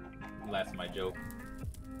nobody laughs at my joke.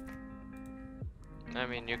 I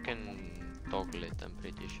mean, you can toggle it, I'm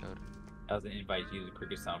pretty sure. I was invited to use the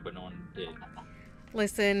cricket sound, but no one did.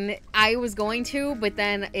 Listen, I was going to, but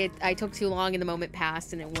then I took too long and the moment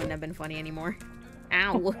passed and it wouldn't have been funny anymore.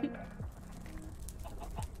 Ow.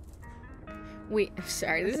 Wait,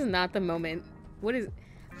 sorry, this is not the moment. What is...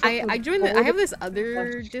 I joined I have this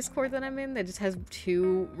other Discord that I'm in that just has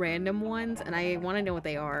 2 random ones, and I want to know what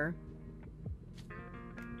they are.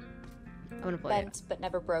 I'm gonna play it. Bent but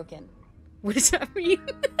never broken. What does that mean?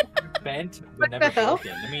 Bent but never the hell?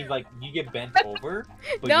 broken. It means like you get bent over.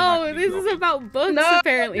 But No, you're not this is broken. about books, No,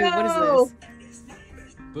 apparently. no. What is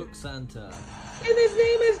Book Santa. and his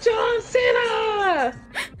name is John Cena.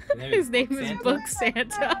 this? His name is Santa? Book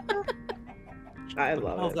Santa. I What the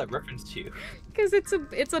hell love is it. that reference to? Because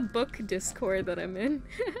it's a book Discord that I'm in.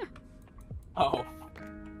 Oh,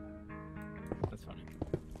 that's funny.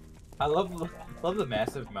 I love the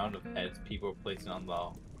massive amount of heads people are placing on the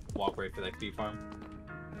walk right for the XP farm.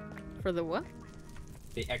 For the what?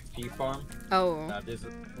 The XP farm. Oh. There's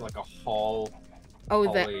like a hall. Oh,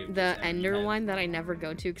 hallway the just Ender empty. one that I never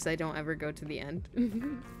go to because I don't ever go to the end.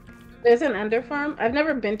 There's an Ender farm? I've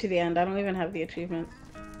never been to the end. I don't even have the achievement.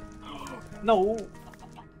 No,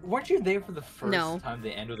 weren't you there for the first No. time the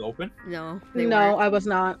end was open? No. No, I was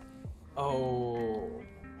not. Oh.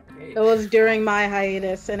 Okay. It was during my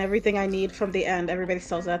hiatus, and everything I need from the end, everybody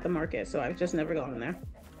sells it at the market, so I've just never gone in there.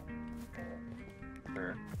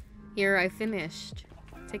 Sure. Here, I finished.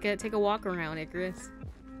 Take a walk around, Icarus.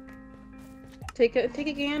 Take a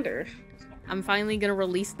gander. I'm finally gonna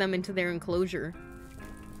release them into their enclosure.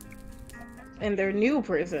 In their new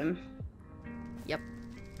prison. Yep.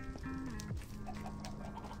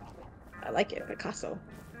 I like it, Picasso.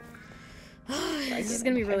 This is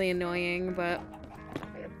gonna be really annoying, but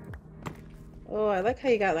Oh, I like how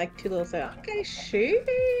you got like two little set. Okay, shoot.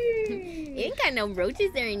 you ain't got no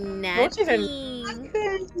roaches or nothing. Roaches are Okay,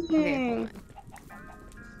 hold nothing. on.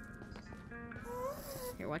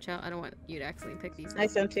 Here, watch out. I don't want you to accidentally pick these Hi,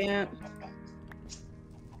 up. sentient.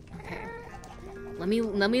 Okay. Let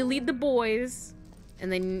me lead the boys, and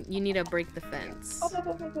then you need to break the fence.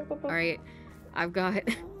 Alright. I've got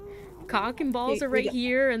cock and balls Hey, are we right got-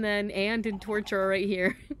 here, and then and torch are right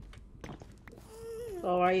here.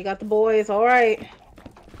 Alright, you got the boys. Alright.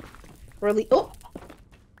 Really? Oh!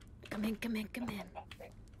 Come in, come in, come in.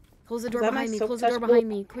 Close the door that my behind me. silk Close the door touch behind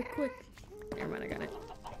me. Quick, quick. Never mind, I got it.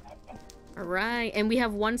 Alright, and we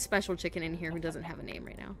have one special chicken in here who doesn't have a name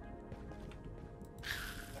right now.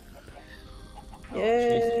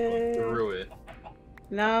 Yay. Through it.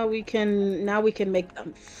 Now we can make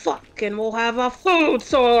them fuck, and we'll have a food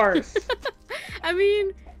source. I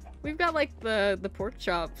mean, we've got like the pork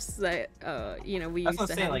chops that you know we That's used what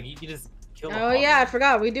to I'm saying. have. Like you can just kill. the Oh yeah, I hog.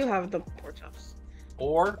 forgot. We do have the pork chops.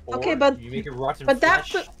 Or Okay, but- you make a rotten but that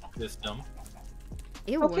flesh system.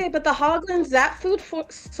 Ew. Okay, but the hoglins, that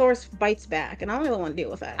source bites back, and I don't really want to deal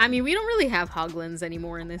with that. I mean, we don't really have hoglins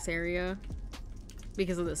anymore in this area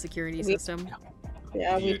because of the security We- system.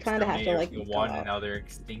 yeah, we You kind of have to exterminate like. every go one, out. and now they're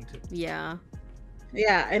extinct. Yeah.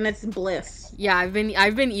 Yeah, and it's bliss. Yeah, I've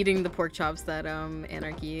been eating the pork chops that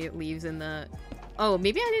Anarchy leaves in the. Oh,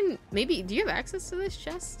 maybe I didn't. Maybe do you have access to this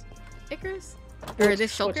chest, Icarus? Or Which-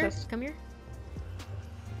 this what shulker? chest? Come here.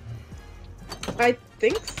 I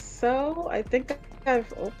think so. I think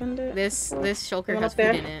I've opened it. This before. shulker one has up food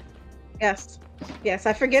there? in it. Yes. Yes,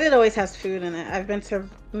 I forget it always has food in it. I've been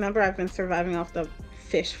surviving off the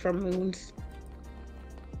fish from moons.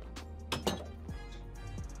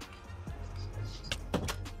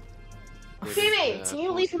 There Phoebe, is, can you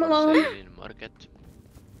food leave him for alone? sale in market.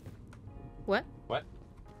 What?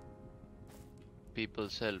 People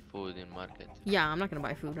sell food in market. Yeah, I'm not gonna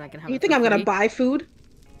buy food when I can have You it think for I'm gonna free. buy food?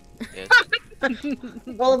 Yes.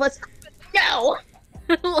 All of us? No!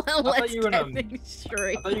 Let's you were get gonna- things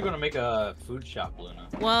straight. I thought you were gonna make a food shop, Luna.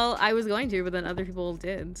 Well, I was going to, but then other people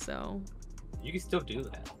did, so. You can still do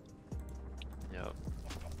that No.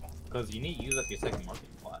 because you need to use up your second marketing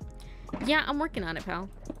plot. Yeah, I'm working on it, pal.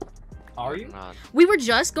 Are you? Not. We were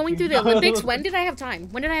just going through the No. Olympics. When did I have time?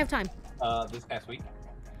 When did I have time? This past week.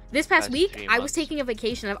 This past Past week, 3 I was months. taking a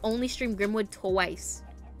vacation. I've only streamed Grimwood twice.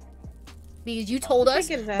 Because you told I us,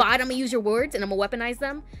 think it has- but I'm gonna use your words and I'm gonna weaponize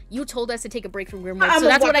them. You told us to take a break from Grimwood, I'm so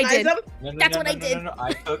that's what I weaponize did. them. No, no, That's no, what no, I no, did.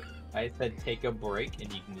 No, I said take a break,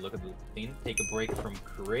 and you can look at the thing. Take a break from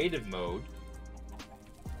creative mode.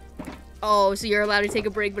 Oh, so you're allowed to take a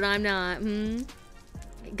break, but I'm not. Hmm?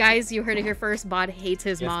 Guys, you heard it here first. Bod hates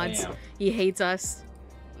his Yes, mods. I am. He hates us.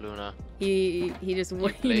 Luna, He just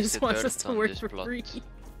placed the wants us dirt to on work this for plot. free.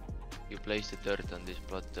 you placed the dirt on this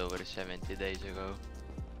plot over 70 days ago.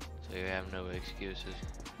 So you have no excuses.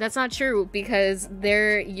 That's not true because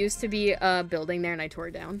there used to be a building there and I tore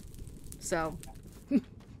it down. So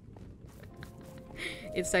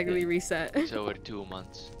it's technically reset. It's over 2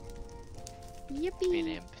 months. Been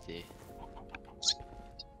Yippee. empty.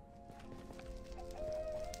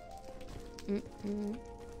 Mm-mm.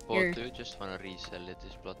 Or Here. do you just wanna resell it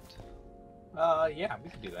this plot? Yeah, we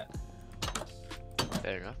can do that.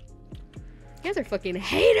 Fair enough. You guys are fucking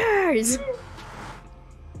haters!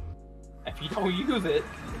 If you don't use it,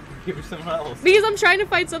 give it to someone else. Because I'm trying to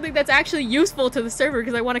find something that's actually useful to the server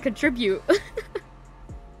because I want to contribute.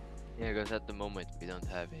 Yeah, because at the moment we don't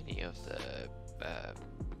have any of the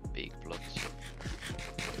big plots.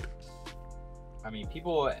 I mean,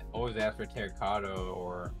 people always ask for terracotta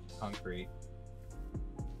or concrete.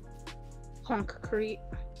 Concrete.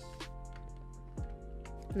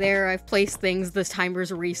 There, I've placed things. The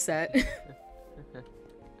timer's reset.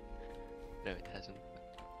 No, it hasn't.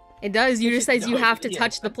 It does. You It just just says you does, have to yeah.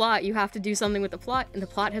 touch the plot. You have to do something with the plot, and the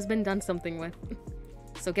plot has been done something with.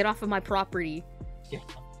 So get off of my property. Yeah.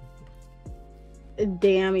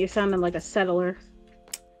 Damn, you're sounding like a settler.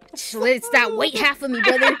 It's that white half of me,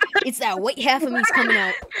 brother. It's that white half of me's coming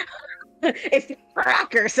out. It's the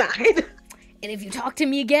cracker side. And if you talk to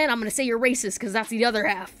me again, I'm gonna say you're racist, because that's the other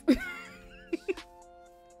half.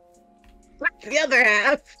 The other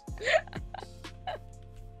half.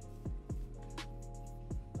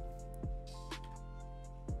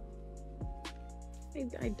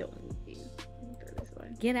 I don't need you.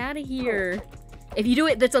 Get out of here. If you do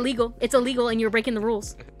it, that's illegal. It's illegal, and you're breaking the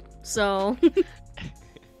rules. So,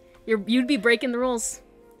 you'd be breaking the rules.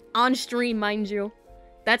 On stream, mind you.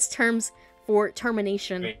 That's terms for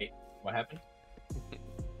termination. Wait, what happened?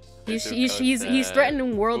 He's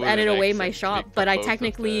threatening world edit away my shop, but I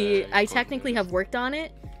technically have worked on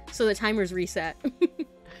it, so the timer's reset.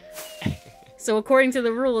 So according to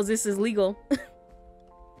the rules, this is legal.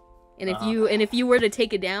 And if you were to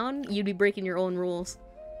take it down, you'd be breaking your own rules,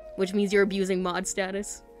 which means you're abusing mod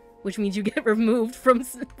status, which means you get removed from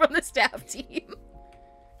the staff team.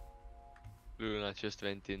 Luna just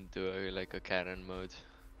went into like a Karen mode.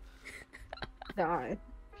 Die.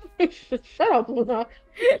 Shut up, Luna.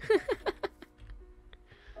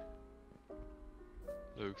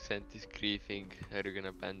 Luke sent is griefing. Are you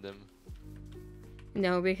gonna ban them?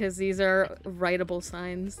 No, because these are writable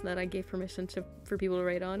signs that I gave permission for people to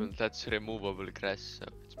write Well, on. that's removable crest, so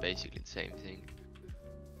it's basically the same thing.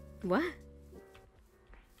 What?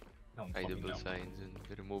 Don't fucking Writable know. signs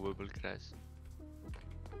and removable crest.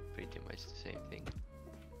 Pretty much the same thing.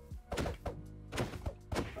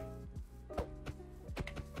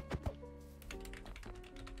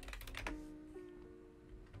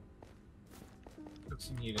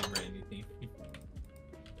 Looks like you didn't write anything.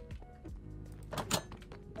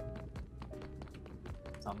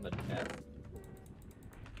 It's on the net.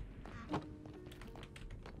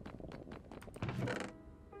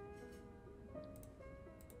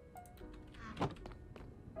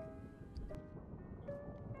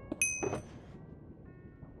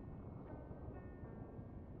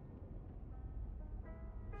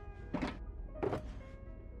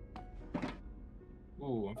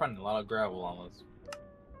 Ooh, I'm finding a lot of gravel on this.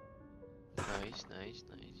 Nice, nice,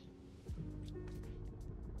 nice.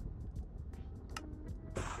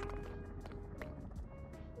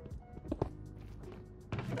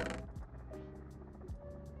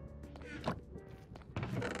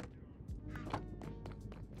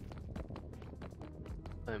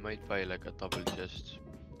 I might buy like a double chest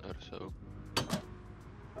or so.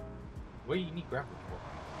 What do you need gravel for?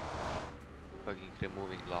 Fucking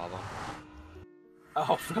removing lava.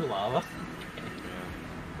 Oh, for lava? Yeah.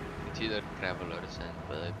 It's either gravel or sand,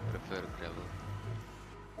 but I prefer gravel.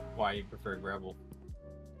 Why you prefer gravel?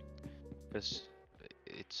 Because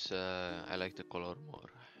it's, I like the color more.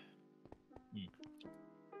 You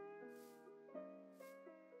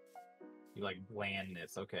like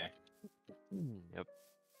blandness, okay. Yep.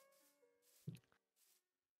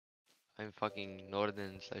 I'm fucking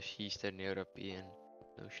northern / eastern European.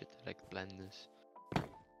 No shit, I like blandness.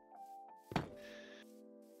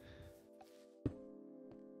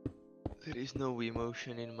 There is no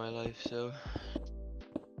emotion in my life, so...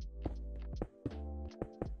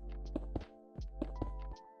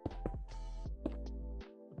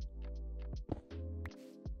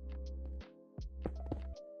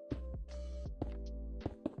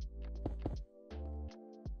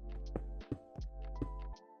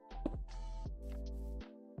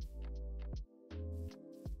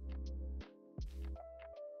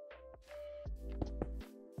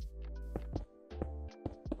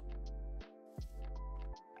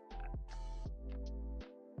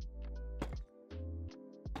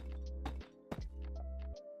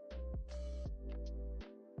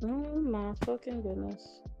 Oh my fucking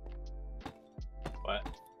goodness. What?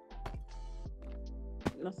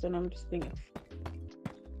 Nothing, I'm just thinking.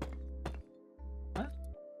 Huh?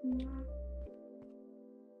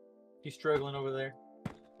 You struggling over there?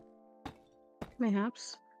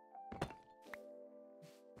 Mayhaps.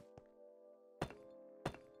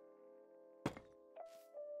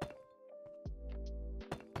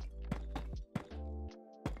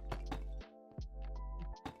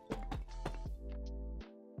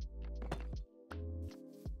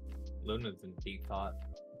 Luna's in deep thought,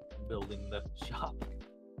 building the shop.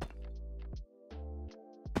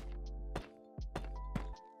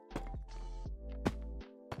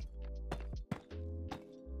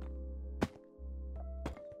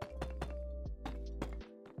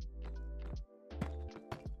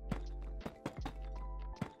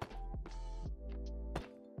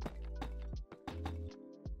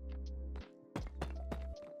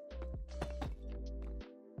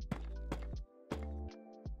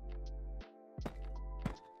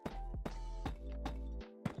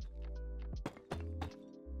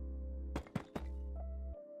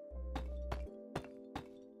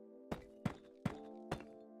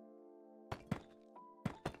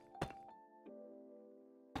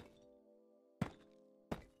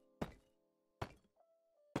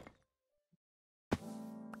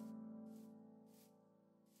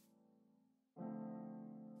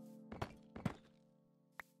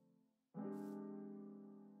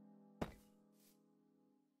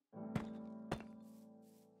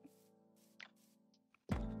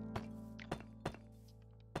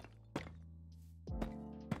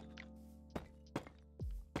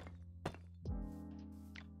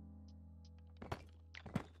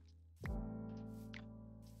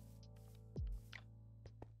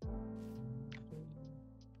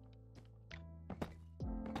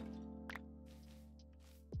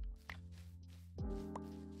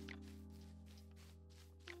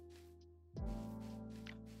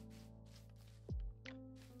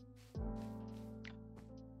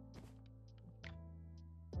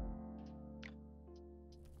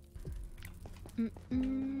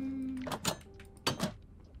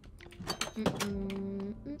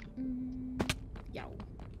 Yow.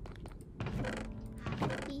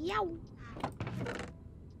 Yow.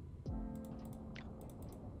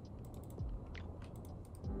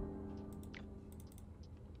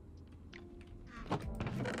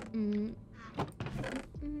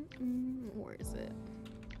 Where is it?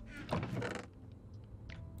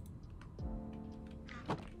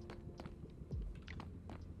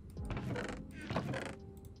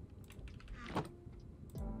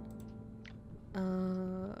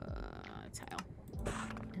 Tile.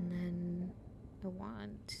 And then I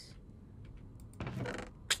want...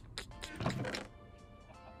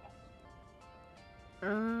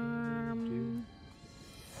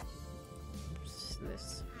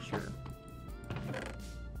 this, sure. I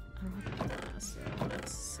don't have the glass, so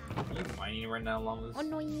let's... Are you mining right now, Llamas?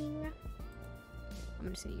 Annoying.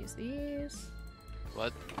 I'm just gonna use these.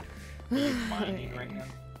 What? Are you mining right now?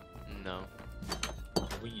 No,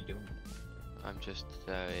 What are you doing? I'm just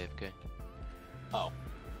AFK. Oh.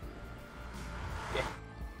 Yeah.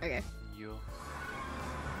 Okay. You.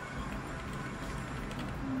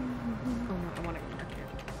 Oh no, I want to mark it.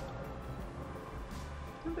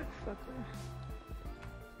 Motherfucker.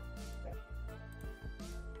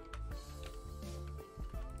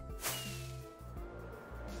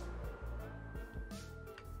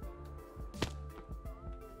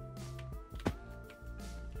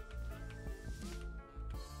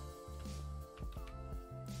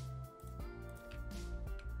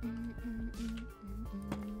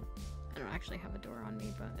 I don't actually have a door on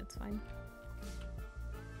me, but it's fine.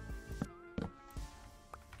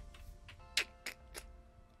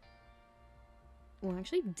 Well, I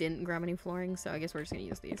actually didn't grab any flooring, so I guess we're just gonna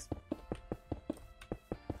use these.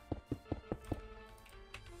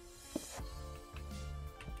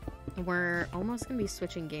 We're almost gonna be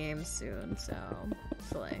switching games soon, so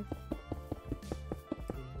slay.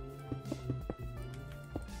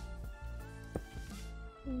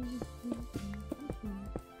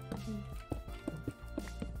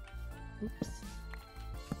 Oops.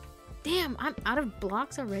 Damn, I'm out of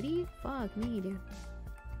blocks already? Fuck me, dude.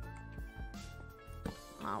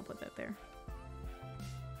 I'll put that there.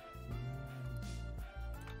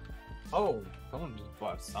 Oh, someone just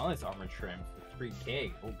bought Silence armor trim for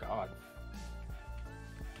 3K. Oh god.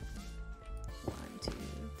 1, 2,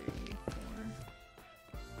 3, 4.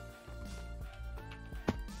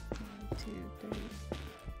 1, 2, 3.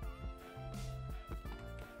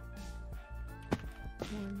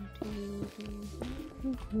 1, 2,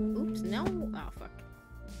 3. Oops, no. Oh, fuck.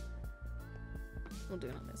 We'll do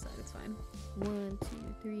it on this side, it's fine. 1, 2,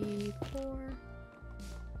 3, 4.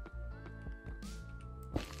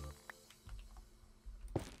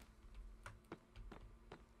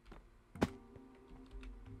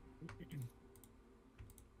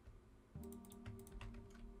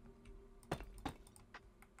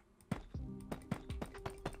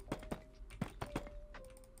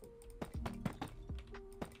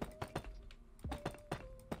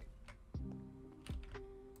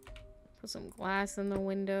 Put some glass in the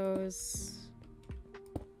windows.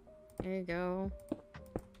 There you go.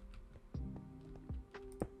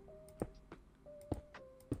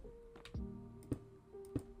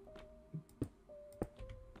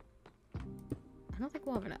 I don't think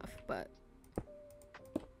we'll have enough, but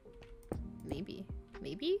maybe.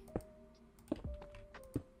 Maybe?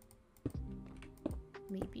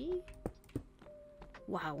 Maybe?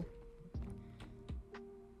 Wow.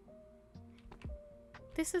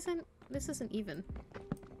 This isn't even.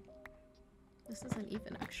 This isn't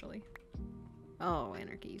even, actually. Oh,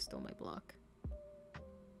 Anarchy, you stole my block.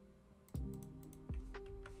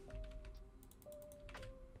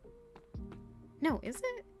 No, is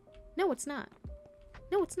it? No, it's not.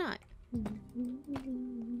 No, it's not.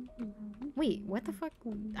 Wait, what the fuck?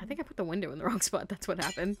 I think I put the window in the wrong spot. That's what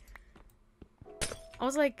happened. I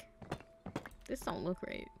was like, this don't look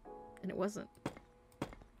right. And it wasn't.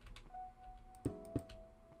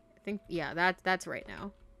 I think, yeah, that's right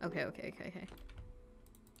now. Okay. Okay.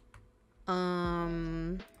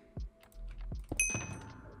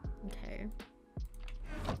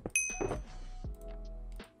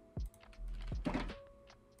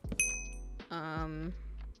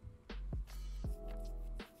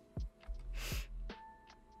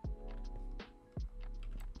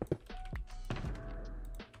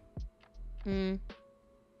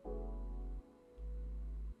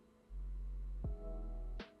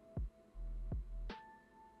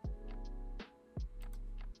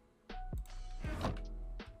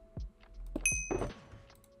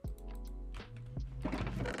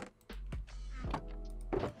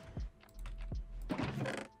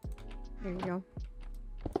 There you go.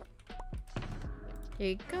 There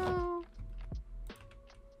you go.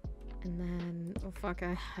 And then, oh fuck,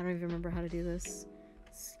 I don't even remember how to do this.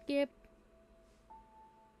 Skip.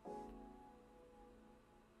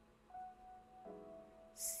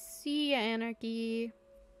 See ya, Anarchy.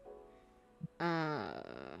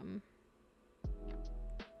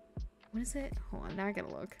 What is it? Hold on, now I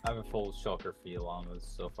gotta look. I have a full shulker feel on this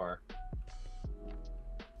so far.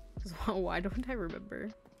 Why don't I remember?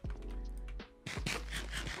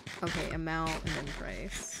 Okay, amount and then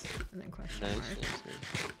price and then question Nice, mark. nice,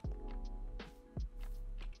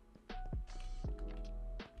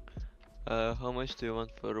 nice. How much do you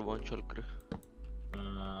want for one shulker?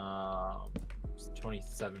 It's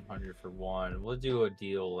 2,700 for one. We'll do a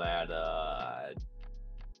deal at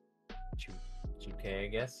 2K, I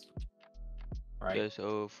guess. Right? Okay,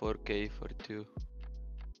 so 4K for two.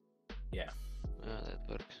 Yeah. That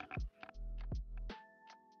works.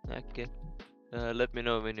 Okay. Let me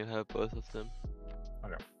know when you have both of them.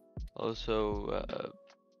 Okay. Also,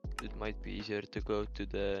 it might be easier to go to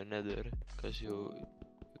the Nether, because you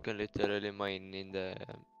can literally mine in the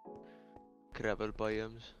gravel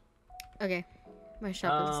biomes. Okay, my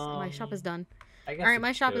shop is done. I guess All right, it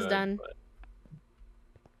my shop is could, done. but-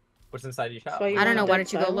 What's inside your shop? So you I don't know. want Why dead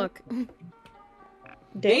don't you go silent? look?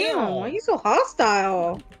 Damn, why are you so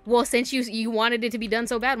hostile? Well, since you wanted it to be done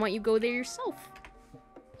so bad, why don't you go there yourself?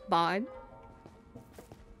 Bod.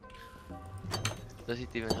 Does it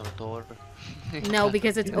even have a door? No,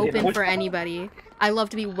 because it's open for anybody. I love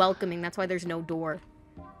to be welcoming. That's why there's no door.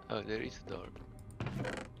 Oh, there is a door.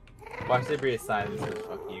 Watch there be a sign that says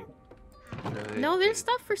 "fuck you." No, there's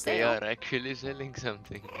stuff for They sale. are actually selling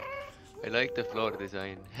something. I like the floor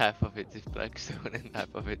design. Half of it is black stone and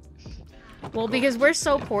half of it is... Well, because we're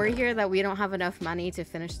so poor here that we don't have enough money to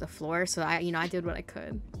finish the floor, so I did what I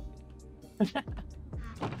could.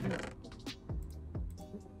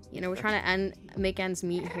 We're trying to make ends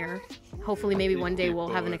meet here. Hopefully, maybe one day we'll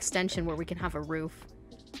have an extension where we can have a roof.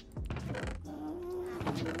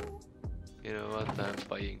 You know what? I'm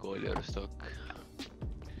buying all your stock.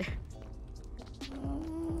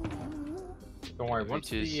 Don't worry, once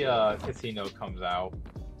Which is, the casino comes out,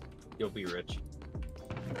 you'll be rich.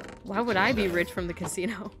 Why would I be rich from the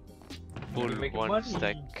casino? Full You're making one money.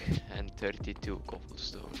 stack and 32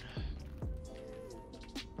 cobblestone.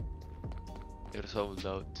 You're sold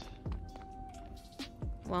out.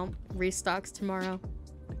 Well, restocks tomorrow.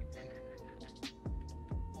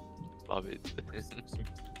 Love it.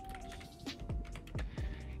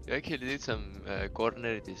 You actually did some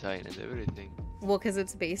corner design and everything. Well, because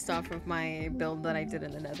it's based off of my build that I did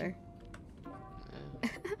in the Nether.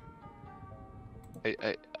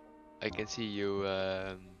 I can see you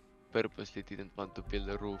purposely didn't want to build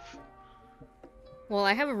a roof. Well,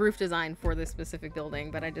 I have a roof design for this specific building,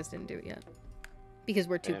 but I just didn't do it yet. Because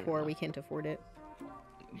we're too Fair poor, enough. we can't afford it.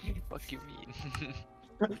 What you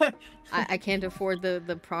mean? I can't afford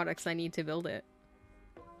the products I need to build it.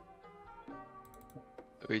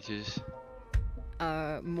 Which is...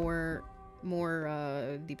 More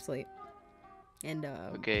deep slate. And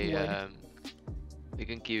Okay, wood. we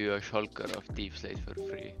can give you a shulker of deep slate for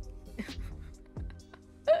free.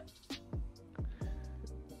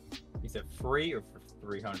 You said free or for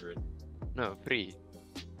 300? No, free.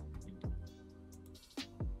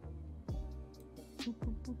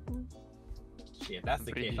 Shit, if that's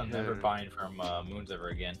the case, I'm never buying from Moons ever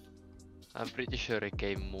again. I'm pretty sure I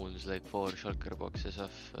gave Moons like 4 shulker boxes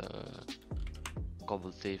of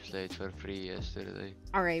cobbled deep slate for free yesterday.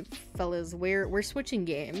 Alright, fellas, we're switching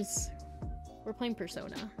games. We're playing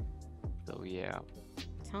Persona. So yeah.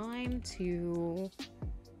 Time to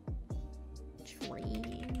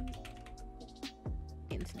train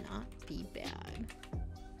and not be bad.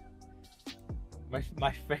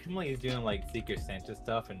 My family is doing like Secret Santa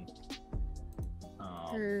stuff and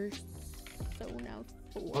Persona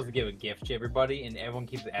 4. supposed to give a gift to everybody, and everyone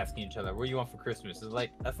keeps asking each other, "What do you want for Christmas?" It's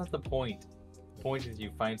like that's not the point. The point is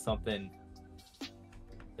you find something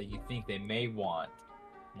that you think they may want,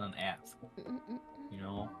 and then ask. You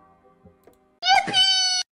know.